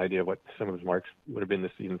kind of have an idea of what some of his marks would have been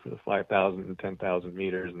this season for the 5,000 and 10,000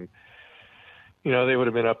 meters. And, they would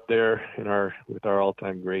have been up there with our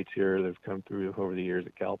all-time greats here. They've come through over the years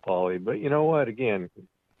at Cal Poly. But you know what, again,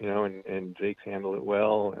 and Jake's handled it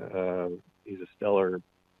well. He's a stellar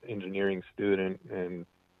engineering student, and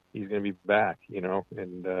he's going to be back,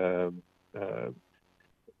 and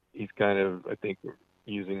he's kind of, I think,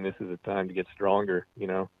 using this as a time to get stronger,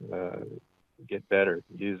 get better,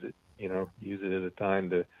 use it as a time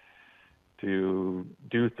to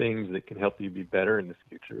do things that can help you be better in the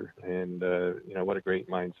future. And, what a great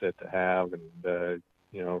mindset to have. And, I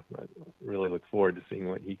really look forward to seeing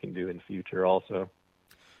what he can do in the future also.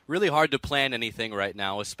 Really hard to plan anything right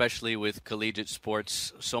now, especially with collegiate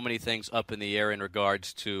sports. So many things up in the air in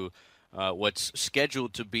regards to what's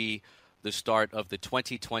scheduled to be the start of the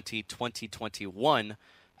 2020-2021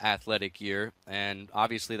 athletic year. And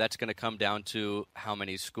obviously that's going to come down to how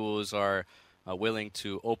many schools are willing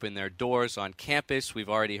to open their doors on campus. We've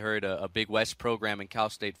already heard a Big West program in Cal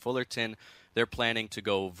State Fullerton. They're planning to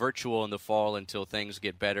go virtual in the fall until things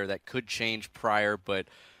get better. That could change prior, but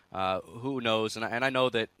who knows? And I know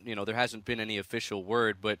that there hasn't been any official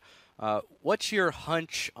word, but what's your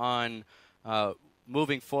hunch on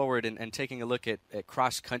moving forward and taking a look at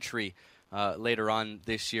cross country later on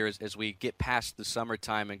this year as we get past the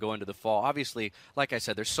summertime and go into the fall. Obviously, like I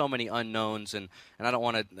said, there's so many unknowns, and I don't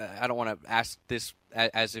want to ask this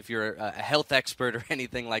as if you're a health expert or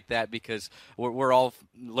anything like that, because we're all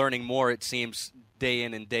learning more, it seems, day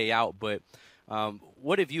in and day out. But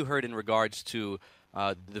what have you heard in regards to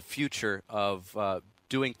the future of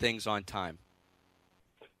doing things on time?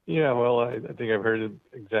 Yeah, well, I think I've heard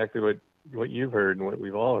exactly what you've heard and what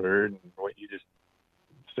we've all heard, and what you just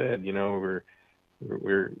said. You know,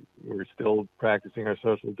 we're still practicing our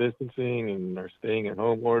social distancing and our staying at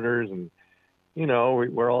home orders, and you know,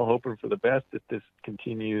 we're all hoping for the best that this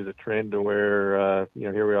continues a trend to where you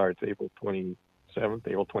know, here we are, it's April 27th,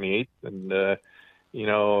 April 28th, and you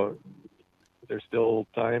know, there's still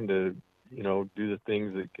time to, you know, do the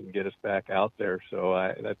things that can get us back out there.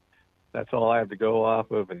 So that's all I have to go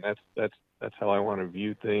off of, and that's how I want to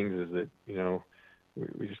view things, is that, you know,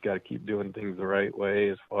 we just got to keep doing things the right way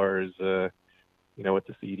as far as, you know, what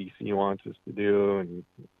the CDC wants us to do, and,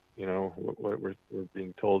 you know, what we're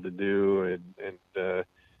being told to do. And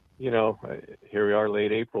you know, here we are,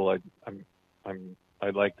 late April.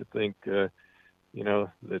 I'd like to think, you know,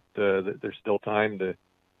 that there's still time to,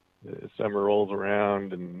 summer rolls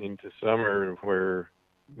around and into summer where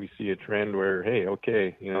we see a trend where, hey,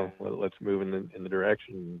 okay, you know, let's move in the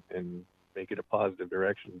direction and make it a positive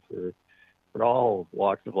direction for all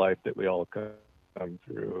walks of life that we all come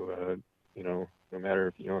through. You know, no matter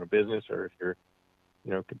if you own a business or if you're,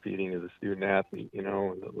 you know, competing as a student athlete, you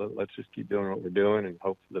know, let's just keep doing what we're doing and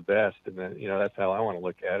hope for the best. And then, you know, that's how I want to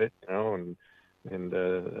look at it, you know, and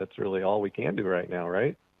that's really all we can do right now,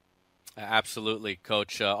 right? Absolutely,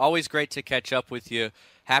 Coach. Always great to catch up with you.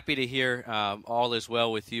 Happy to hear all is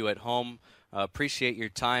well with you at home. Appreciate your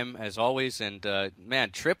time as always. And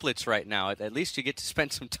man, triplets right now. At least you get to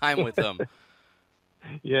spend some time with them.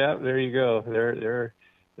 Yeah, there you go. They're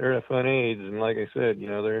at a fun age, and like I said, you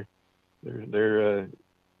know, they're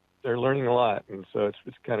learning a lot, and so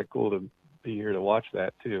it's kind of cool to be here to watch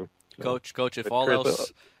that too. So, Coach, if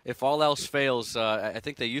all else fails, I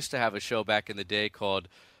think they used to have a show back in the day called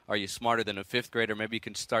 "Are You Smarter Than a Fifth Grader?" Maybe you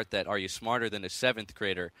can start that. Are you smarter than a seventh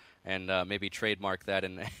grader? And maybe trademark that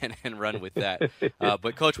and run with that.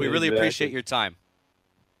 But Coach, we really appreciate your time.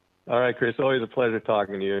 All right, Chris. Always a pleasure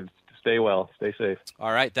talking to you. Stay well. Stay safe.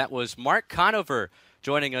 All right, that was Mark Conover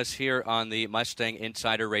joining us here on the Mustang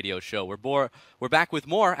Insider Radio Show. We're back with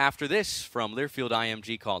more after this from Learfield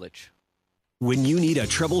IMG College. When you need a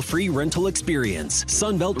trouble-free rental experience,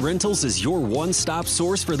 Sunbelt Rentals is your one-stop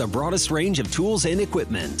source for the broadest range of tools and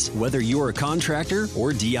equipment. Whether you're a contractor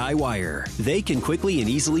or DIYer, they can quickly and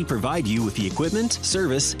easily provide you with the equipment,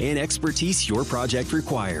 service, and expertise your project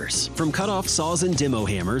requires. From cut-off saws and demo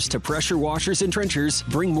hammers to pressure washers and trenchers,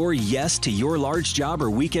 bring more yes to your large job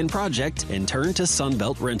or weekend project and turn to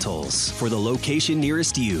Sunbelt Rentals. For the location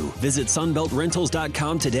nearest you, visit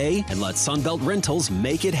sunbeltrentals.com today and let Sunbelt Rentals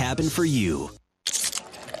make it happen for you.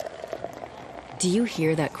 Do you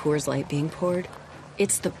hear that Coors Light being poured?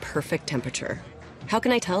 It's the perfect temperature. How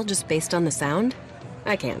can I tell just based on the sound?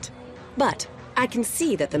 I can't. But I can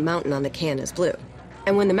see that the mountain on the can is blue.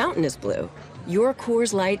 And when the mountain is blue, your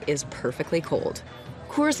Coors Light is perfectly cold.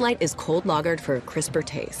 Coors Light is cold lagered for a crisper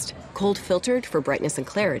taste, cold filtered for brightness and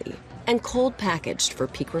clarity, and cold packaged for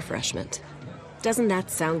peak refreshment. Doesn't that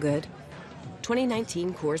sound good?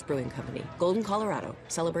 2019 Coors Brewing Company, Golden, Colorado.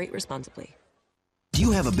 Celebrate responsibly. Do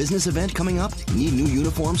you have a business event coming up? Need new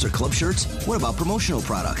uniforms or club shirts? What about promotional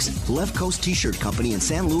products? Left Coast T-Shirt Company in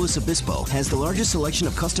San Luis Obispo has the largest selection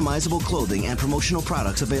of customizable clothing and promotional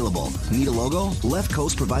products available. Need a logo? Left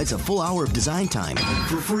Coast provides a full hour of design time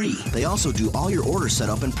for free. They also do all your order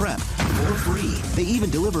setup and prep for free. They even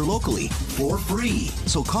deliver locally for free.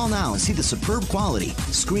 So call now and see the superb quality,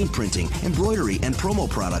 screen printing, embroidery, and promo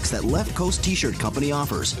products that Left Coast T-Shirt Company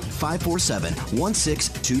offers.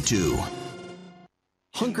 547-1622.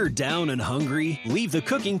 Hunkered down and hungry? Leave the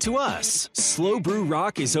cooking to us. Slow Brew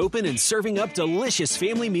Rock is open and serving up delicious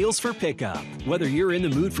family meals for pickup. Whether you're in the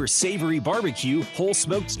mood for savory barbecue, whole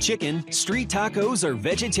smoked chicken, street tacos, or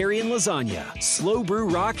vegetarian lasagna, Slow Brew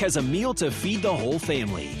Rock has a meal to feed the whole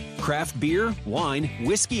family. Craft beer, wine,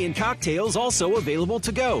 whiskey, and cocktails also available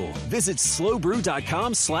to go. Visit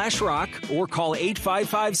slowbrew.com/rock or call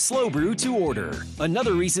 855-SLOW-BREW to order.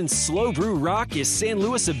 Another reason Slow Brew Rock is San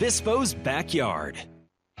Luis Obispo's backyard.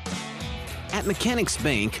 At Mechanics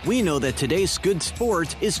Bank, we know that today's good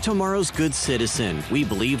sport is tomorrow's good citizen. We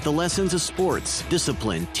believe the lessons of sports,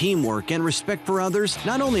 discipline, teamwork, and respect for others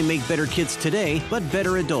not only make better kids today, but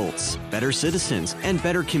better adults, better citizens, and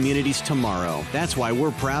better communities tomorrow. That's why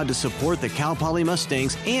we're proud to support the Cal Poly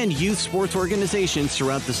Mustangs and youth sports organizations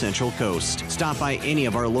throughout the Central Coast. Stop by any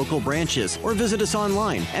of our local branches or visit us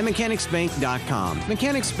online at mechanicsbank.com.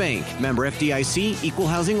 Mechanics Bank, member FDIC, equal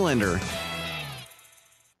housing lender.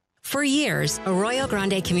 For years, Arroyo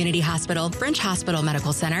Grande Community Hospital, French Hospital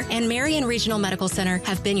Medical Center, and Marion Regional Medical Center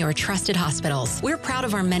have been your trusted hospitals. We're proud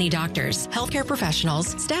of our many doctors, healthcare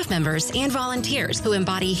professionals, staff members, and volunteers who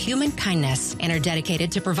embody human kindness and are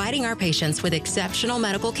dedicated to providing our patients with exceptional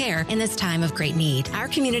medical care in this time of great need. Our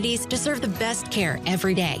communities deserve the best care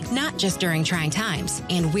every day, not just during trying times,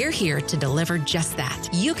 and we're here to deliver just that.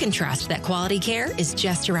 You can trust that quality care is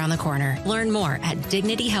just around the corner. Learn more at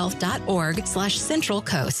dignityhealth.org/Central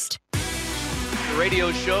Coast.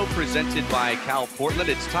 Radio show presented by Cal Portland.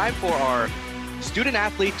 It's time for our Student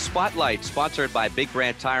Athlete Spotlight, sponsored by Big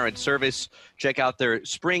Brand Tire and Service. Check out their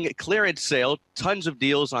spring clearance sale. Tons of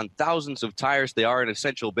deals on thousands of tires. They are an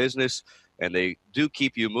essential business, and they do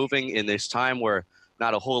keep you moving in this time where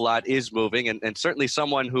not a whole lot is moving. And certainly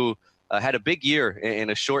someone who had a big year in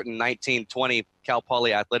a shortened 1920 Cal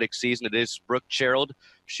Poly athletics season. It is Brooke Cherald.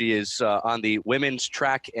 She is on the women's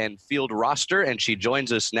track and field roster, and she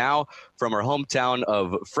joins us now from her hometown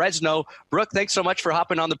of Fresno. Brooke, thanks so much for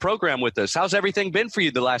hopping on the program with us. How's everything been for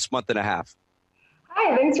you the last month and a half?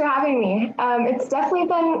 Hi, thanks for having me. It's definitely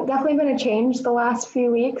been a change the last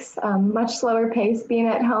few weeks. Much slower pace being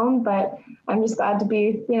at home, but I'm just glad to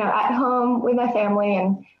be, at home with my family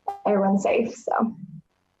and everyone's safe. So.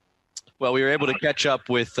 Well, we were able to catch up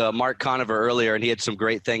with Mark Conover earlier, and he had some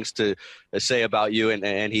great things to say about you,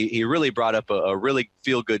 and he really brought up a really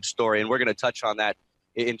feel-good story, and we're going to touch on that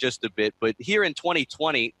in just a bit. But here in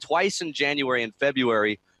 2020, twice in January and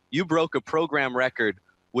February, you broke a program record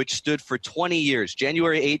which stood for 20 years.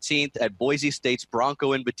 January 18th at Boise State's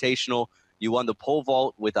Bronco Invitational, you won the pole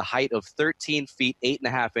vault with a height of 13 feet,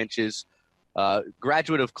 8.5 inches.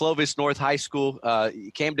 Graduate of Clovis North High School,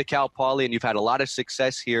 you came to Cal Poly, and you've had a lot of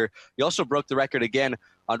success here. You also broke the record again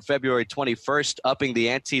on February 21st, upping the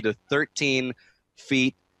ante to 13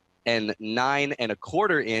 feet and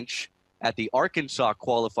 9.25 inch at the Arkansas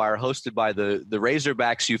qualifier hosted by the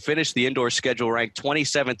Razorbacks. You finished the indoor schedule ranked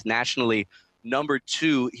 27th nationally, number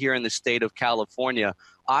 2 here in the state of California.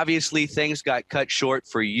 Obviously, things got cut short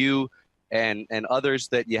for you and others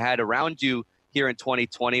that you had around you here in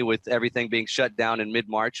 2020 with everything being shut down in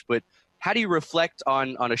mid-March. But how do you reflect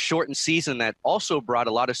on a shortened season that also brought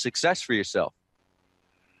a lot of success for yourself?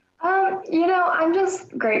 I'm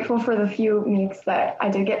just grateful for the few meets that I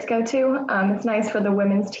did get to go to. It's nice for the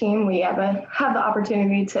women's team. We have the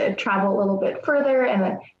opportunity to travel a little bit further and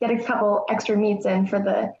then get a couple extra meets in for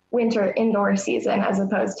the winter indoor season as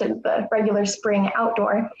opposed to the regular spring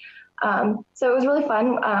outdoor. So it was really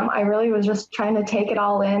fun. I really was just trying to take it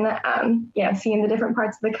all in, seeing the different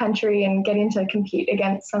parts of the country and getting to compete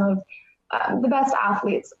against some of the best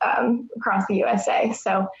athletes across the USA.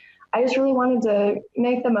 So I just really wanted to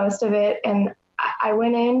make the most of it. And I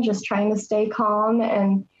went in just trying to stay calm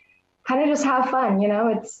and kind of just have fun.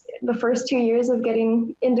 It's the first 2 years of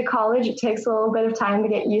getting into college. It takes a little bit of time to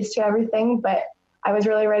get used to everything, but I was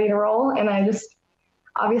really ready to roll. And I just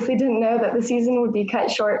obviously didn't know that the season would be cut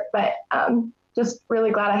short, but just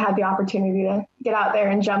really glad I had the opportunity to get out there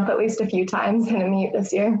and jump at least a few times in a meet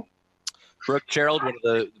this year. Brooke Cherald, one of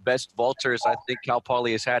the best vaulters I think Cal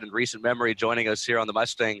Poly has had in recent memory, joining us here on the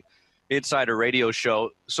Mustang Insider Radio Show.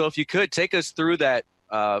 So if you could take us through that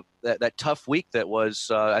tough week that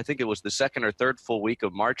was, I think it was the second or third full week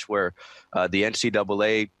of March where the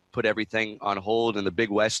NCAA put everything on hold and the Big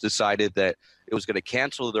West decided that it was going to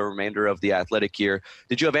cancel the remainder of the athletic year.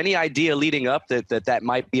 Did you have any idea leading up that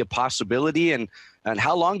might be a possibility, and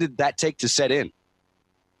how long did that take to set in?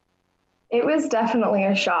 It was definitely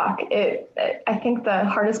a shock. I think the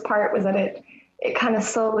hardest part was that it kind of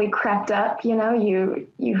slowly crept up. You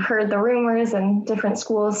heard the rumors, and different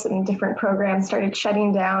schools and different programs started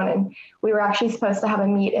shutting down. And we were actually supposed to have a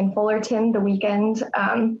meet in Fullerton the weekend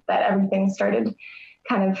that everything started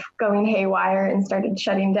kind of going haywire and started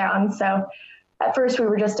shutting down. So at first we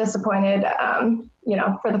were just disappointed,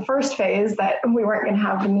 for the first phase that we weren't going to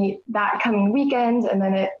have the meet that coming weekend. And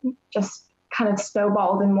then it just kind of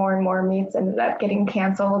snowballed and more meets ended up getting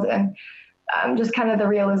canceled. And just kind of the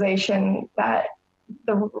realization that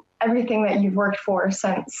everything that you've worked for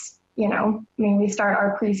since, we start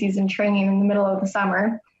our preseason training in the middle of the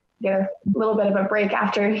summer, get a little bit of a break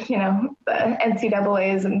after, the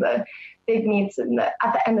NCAAs and the big meets at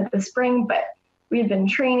the end of the spring, but we've been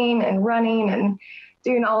training and running and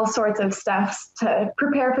doing all sorts of stuff to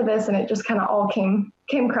prepare for this, and it just kind of all came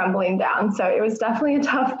crumbling down. So it was definitely a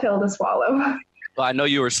tough pill to swallow. Well, I know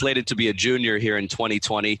you were slated to be a junior here in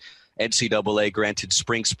 2020. NCAA granted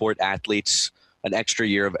spring sport athletes an extra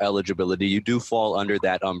year of eligibility. You do fall under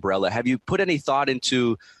that umbrella. Have you put any thought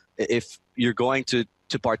into if you're going to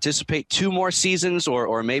participate 2 more seasons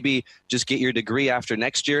or maybe just get your degree after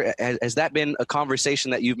next year? Has that been a conversation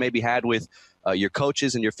that you've maybe had with your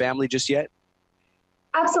coaches and your family just yet?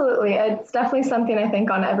 Absolutely. It's definitely something I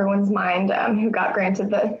think on everyone's mind who got granted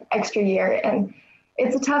the extra year. And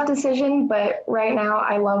it's a tough decision, but right now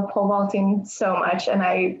I love pole vaulting so much, and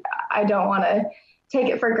I don't want to take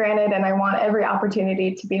it for granted, and I want every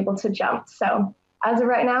opportunity to be able to jump. So as of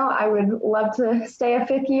right now, I would love to stay a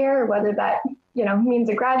 5th year, whether that means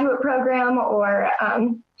a graduate program or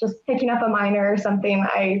just picking up a minor or something.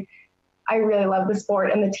 I really love the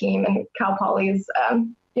sport and the team, and Cal Poly's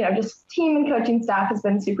just team and coaching staff has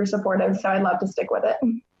been super supportive, so I'd love to stick with it.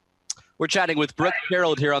 We're chatting with Brooke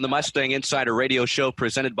Sherrill here on the Mustang Insider Radio Show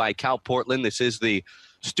presented by Cal Portland. This is the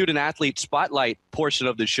Student Athlete Spotlight portion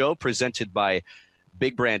of the show presented by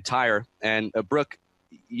Big Brand Tire. And Brooke,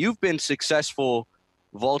 you've been successful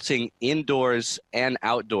vaulting indoors and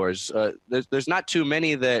outdoors. There's not too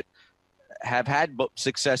many that have had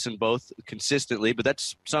success in both consistently, but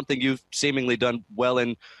that's something you've seemingly done well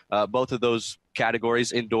in both of those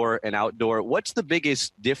categories, indoor and outdoor. What's the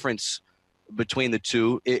biggest difference between the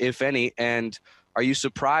two, if any? And are you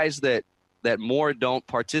surprised that more don't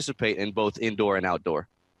participate in both indoor and outdoor?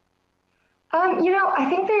 I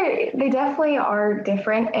think they definitely are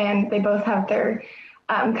different, and they both have their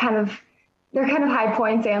kind of high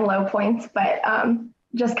points and low points. But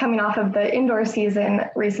just coming off of the indoor season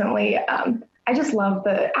recently, I just love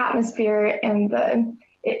the atmosphere, and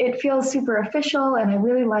it feels super official. And I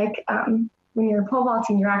really like when you're pole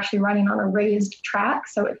vaulting, you're actually running on a raised track,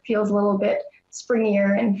 so it feels a little bit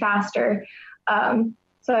springier and faster.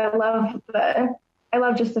 So I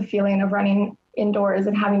love just the feeling of running indoors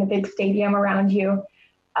and having a big stadium around you.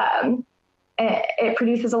 It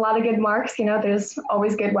produces a lot of good marks. There's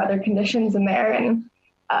always good weather conditions in there, and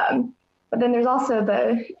but then there's also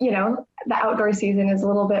the outdoor season is a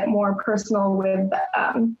little bit more personal with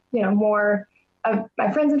more of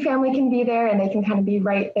my friends and family can be there, and they can kind of be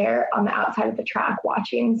right there on the outside of the track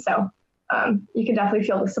watching. So you can definitely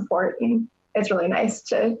feel the support, and it's really nice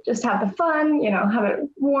to just have the fun, have it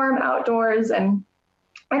warm outdoors. And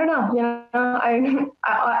I don't know,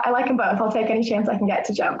 I like them both. I'll take any chance I can get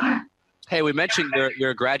to jump. Hey, we mentioned you're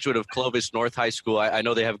a graduate of Clovis North High School. I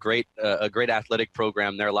know they have a great athletic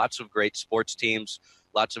program there. Lots of great sports teams,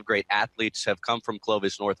 lots of great athletes have come from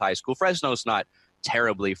Clovis North High School. Fresno's not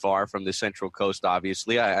terribly far from the Central Coast,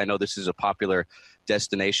 obviously. I know this is a popular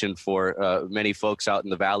destination for many folks out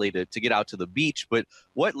in the valley to get out to the beach. But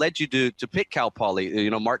what led you to pick Cal Poly?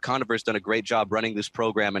 Mark Conover's done a great job running this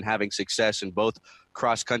program and having success in both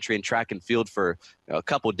cross country and track and field for a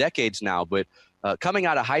couple decades now. But coming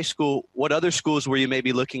out of high school, what other schools were you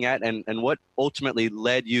maybe looking at, and what ultimately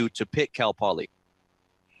led you to pick Cal Poly?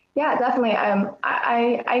 Yeah, definitely.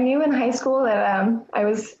 I knew in high school that I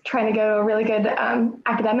was trying to go to a really good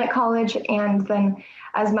academic college, and then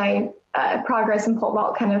as my progress in pole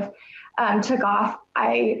vault kind of took off,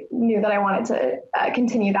 I knew that I wanted to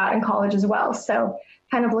continue that in college as well. So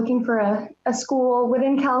kind of looking for a school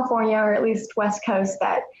within California, or at least West Coast,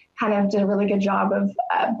 that kind of did a really good job of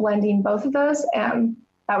blending both of those.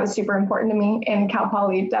 That was super important to me, and Cal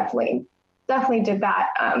Poly definitely did that.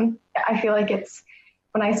 I feel like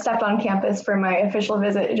when I stepped on campus for my official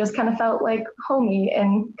visit, it just kind of felt like homey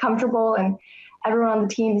and comfortable, and everyone on the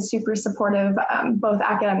team is super supportive, both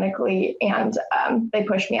academically and they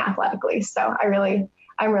push me athletically. So I'm really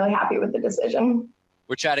happy with the decision.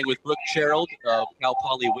 We're chatting with Brooke Sherrill of Cal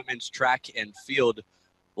Poly Women's Track and Field.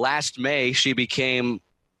 Last May, she became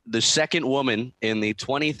the second woman in the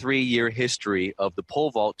 23-year history of the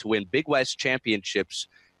pole vault to win Big West championships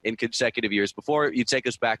in consecutive years. Before you take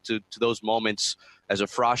us back to those moments as a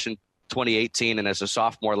frosh in 2018 and as a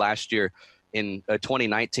sophomore last year in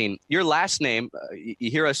 2019, your last name, you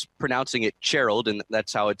hear us pronouncing it Sherrill, and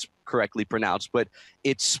that's how it's correctly pronounced, but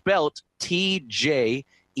it's spelt TJERRILD,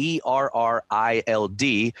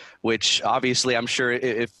 which obviously I'm sure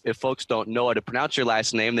if folks don't know how to pronounce your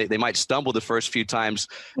last name, they might stumble the first few times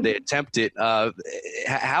they attempt it.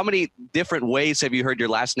 How many different ways have you heard your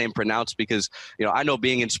last name pronounced? Because, I know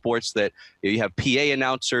being in sports that you have PA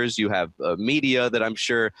announcers, you have media that I'm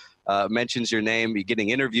sure mentions your name, you're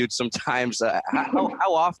getting interviewed sometimes.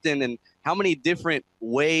 How often and how many different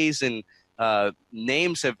ways and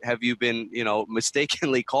names have you been,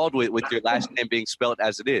 mistakenly called with your last name being spelled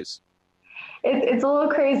as it is? It's a little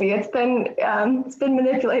crazy. It's been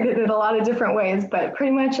manipulated in a lot of different ways, but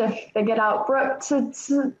pretty much if they get out Brooke to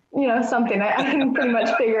something, I can pretty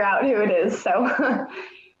much figure out who it is. So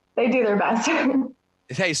they do their best.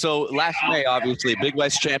 Hey, so last May, obviously, Big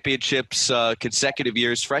West Championships, consecutive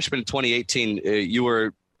years. Freshman in 2018, you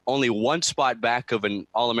were only one spot back of an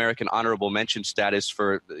All-American honorable mention status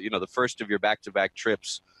for, the first of your back-to-back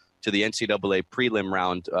trips to the NCAA prelim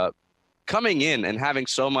round. Coming in and having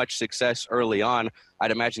so much success early on,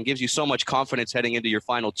 I'd imagine gives you so much confidence heading into your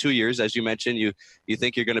final 2 years. As you mentioned, you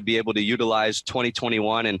think you're going to be able to utilize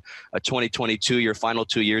 2021 and 2022, your final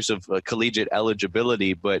 2 years of collegiate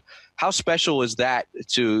eligibility. But how special was that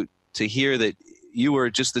to hear that you were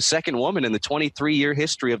just the second woman in the 23-year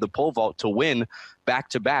history of the pole vault to win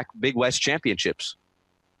back-to-back Big West championships?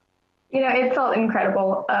 It felt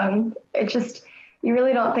incredible. You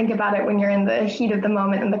really don't think about it when you're in the heat of the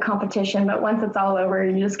moment in the competition, but once it's all over,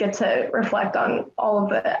 you just get to reflect on all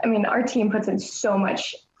of our team puts in so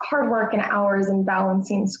much hard work and hours and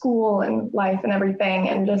balancing school and life and everything.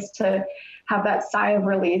 And just to have that sigh of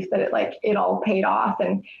relief that it all paid off.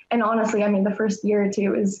 And honestly, the first year or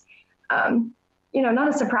two was, not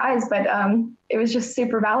a surprise, but it was just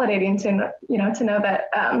super validating to know that,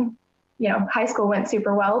 high school went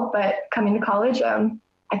super well, but coming to college,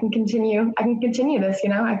 I can continue this,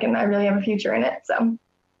 I really have a future in it. So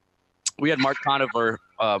we had Mark Conover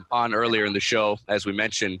on earlier in the show, as we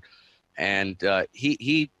mentioned, and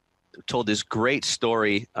he told this great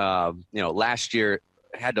story. Last year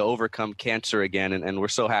had to overcome cancer again, and we're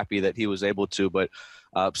so happy that he was able to. But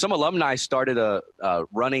some alumni started a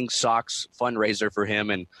running socks fundraiser for him,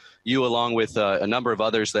 and you, along with a number of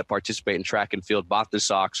others that participate in track and field, bought the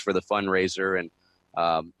socks for the fundraiser. And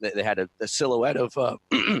they had a silhouette of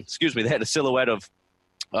they had a silhouette of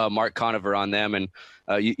Mark Conover on them, and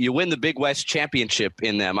you win the Big West championship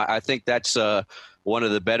in them. I think that's one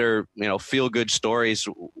of the better feel good stories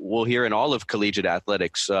we'll hear in all of collegiate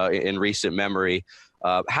athletics in recent memory.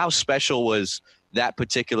 How special was that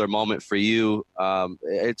particular moment for you?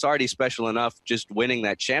 It's already special enough just winning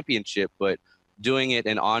that championship, but doing it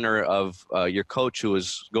in honor of your coach, who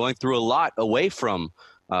was going through a lot away from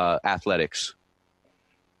athletics.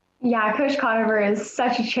 Yeah, Coach Conover is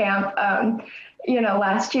such a champ.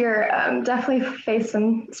 Last year definitely faced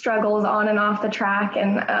some struggles on and off the track,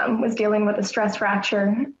 and was dealing with a stress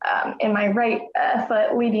fracture in my right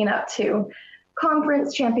foot leading up to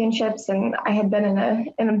conference championships. And I had been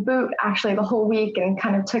in a boot actually the whole week and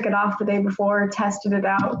kind of took it off the day before, tested it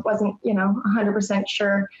out, wasn't 100%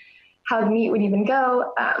 sure how the meet would even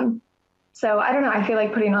go. So I don't know. I feel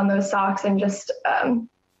like putting on those socks and just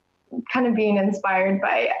kind of being inspired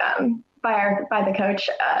by the coach,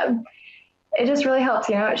 it just really helps.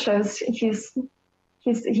 It shows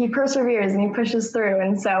he perseveres and he pushes through,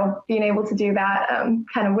 and so being able to do that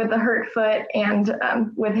kind of with the hurt foot and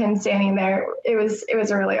with him standing there, it was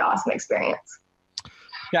a really awesome experience.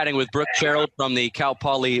 Chatting with Brooke Sherrill from the Cal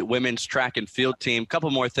Poly women's track and field team. Couple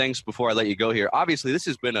more things before I let you go here. Obviously, this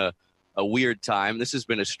has been a weird time. This has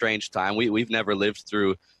been a strange time. We've never lived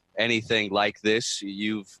through anything like this.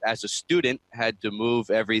 You've, as a student, had to move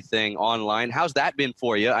everything online. How's that been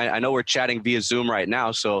for you? I know we're chatting via Zoom right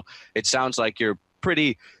now, so it sounds like you're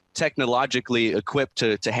pretty technologically equipped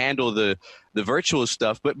to handle the virtual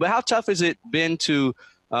stuff. But how tough has it been to,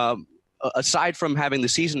 aside from having the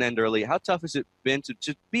season end early, how tough has it been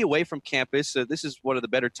to be away from campus? This is one of the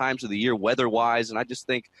better times of the year weather-wise, and I just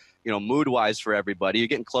think, mood-wise for everybody. You're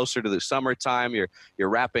getting closer to the summertime. You're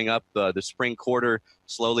wrapping up the spring quarter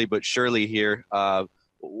slowly but surely here.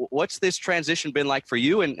 What's this transition been like for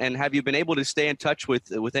you, and have you been able to stay in touch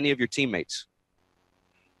with any of your teammates?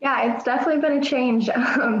 Yeah, it's definitely been a change.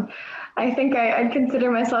 I think I'd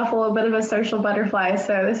consider myself a little bit of a social butterfly,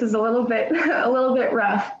 so this is a little bit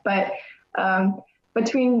rough. But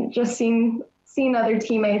between just seeing other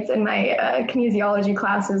teammates in my kinesiology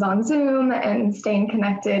classes on Zoom and staying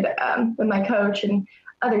connected with my coach and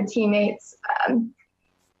other teammates,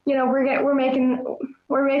 we're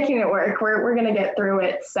making it work. We're gonna get through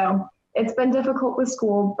it. So it's been difficult with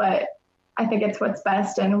school, but I think it's what's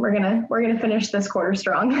best, and we're gonna finish this quarter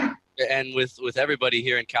strong. And with everybody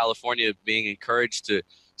here in California being encouraged to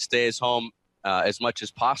stay at home as much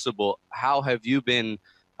as possible, how have you been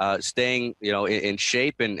staying, in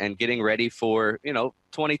shape and getting ready for,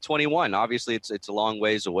 2021? Obviously, it's a long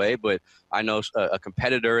ways away, but I know a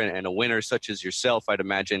competitor and a winner such as yourself, I'd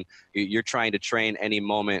imagine you're trying to train any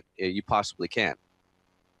moment you possibly can.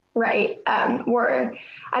 Right. I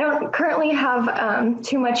don't currently have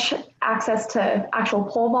too much access to actual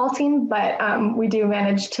pole vaulting, but we do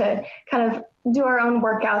manage to kind of do our own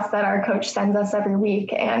workouts that our coach sends us every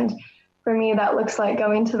week. And for me, that looks like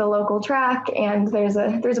going to the local track, and there's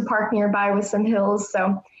a park nearby with some hills,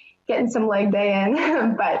 so getting some leg day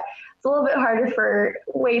in. But it's a little bit harder for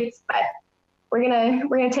weights, but we're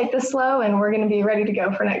gonna take this slow, and we're gonna be ready to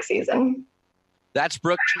go for next season. That's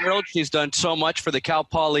Brooke Gerald. She's done so much for the Cal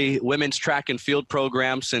Poly women's track and field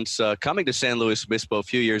program since coming to San Luis Obispo a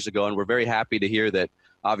few years ago, and we're very happy to hear that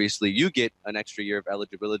obviously you get an extra year of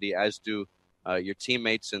eligibility, as do your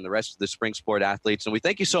teammates and the rest of the spring sport athletes. And we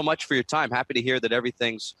thank you so much for your time. Happy to hear that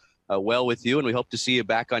everything's well with you, and we hope to see you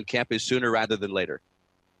back on campus sooner rather than later.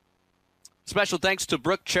 Special thanks to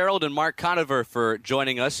Brooke Gerald and Mark Conover for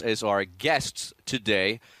joining us as our guests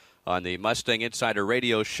today on the Mustang Insider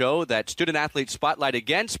Radio Show. That Student Athlete Spotlight,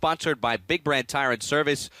 again, sponsored by Big Brand Tire and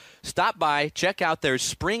Service. Stop by, check out their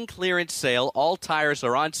spring clearance sale. All tires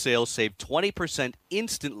are on sale. Save 20%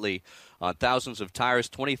 instantly on thousands of tires,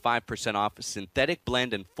 25% off synthetic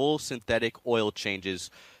blend and full synthetic oil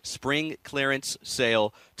changes. Spring clearance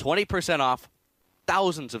sale, 20% off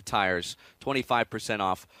thousands of tires, 25%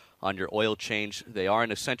 off on your oil change. They are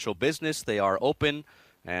an essential business. They are open.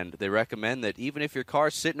 And they recommend that even if your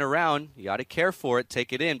car's sitting around, you got to care for it,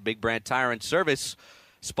 take it in. Big Brand Tire and Service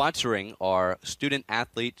sponsoring our Student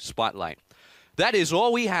Athlete Spotlight. That is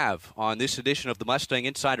all we have on this edition of the Mustang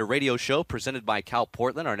Insider Radio Show presented by Cal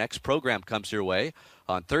Portland. Our next program comes your way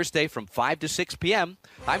on Thursday from 5 to 6 p.m.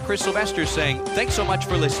 I'm Chris Sylvester saying thanks so much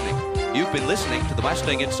for listening. You've been listening to the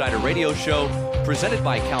Mustang Insider Radio Show presented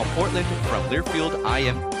by Cal Portland from Learfield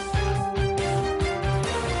IM.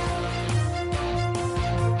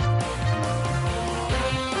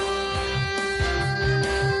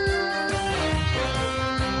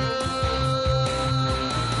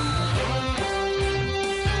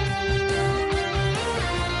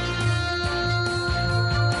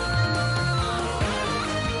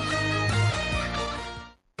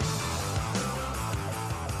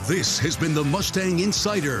 This has been the Mustang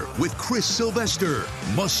Insider with Chris Sylvester.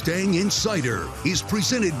 Mustang Insider is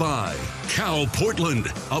presented by Cal Portland,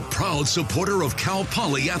 a proud supporter of Cal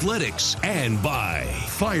Poly Athletics, and by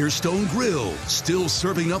Firestone Grill, still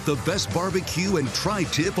serving up the best barbecue and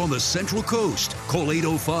tri-tip on the Central Coast. Call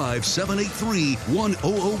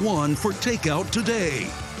 805-783-1001 for takeout today.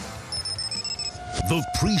 The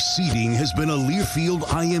preceding has been a Learfield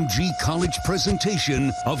IMG College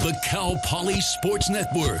presentation of the Cal Poly Sports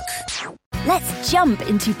Network. Let's jump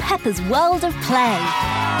into Peppa's world of play.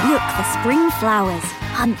 Look for spring flowers,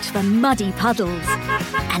 hunt for muddy puddles,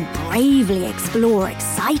 and bravely explore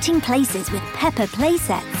exciting places with Peppa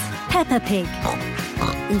playsets. Peppa Pig,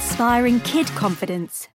 inspiring kid confidence.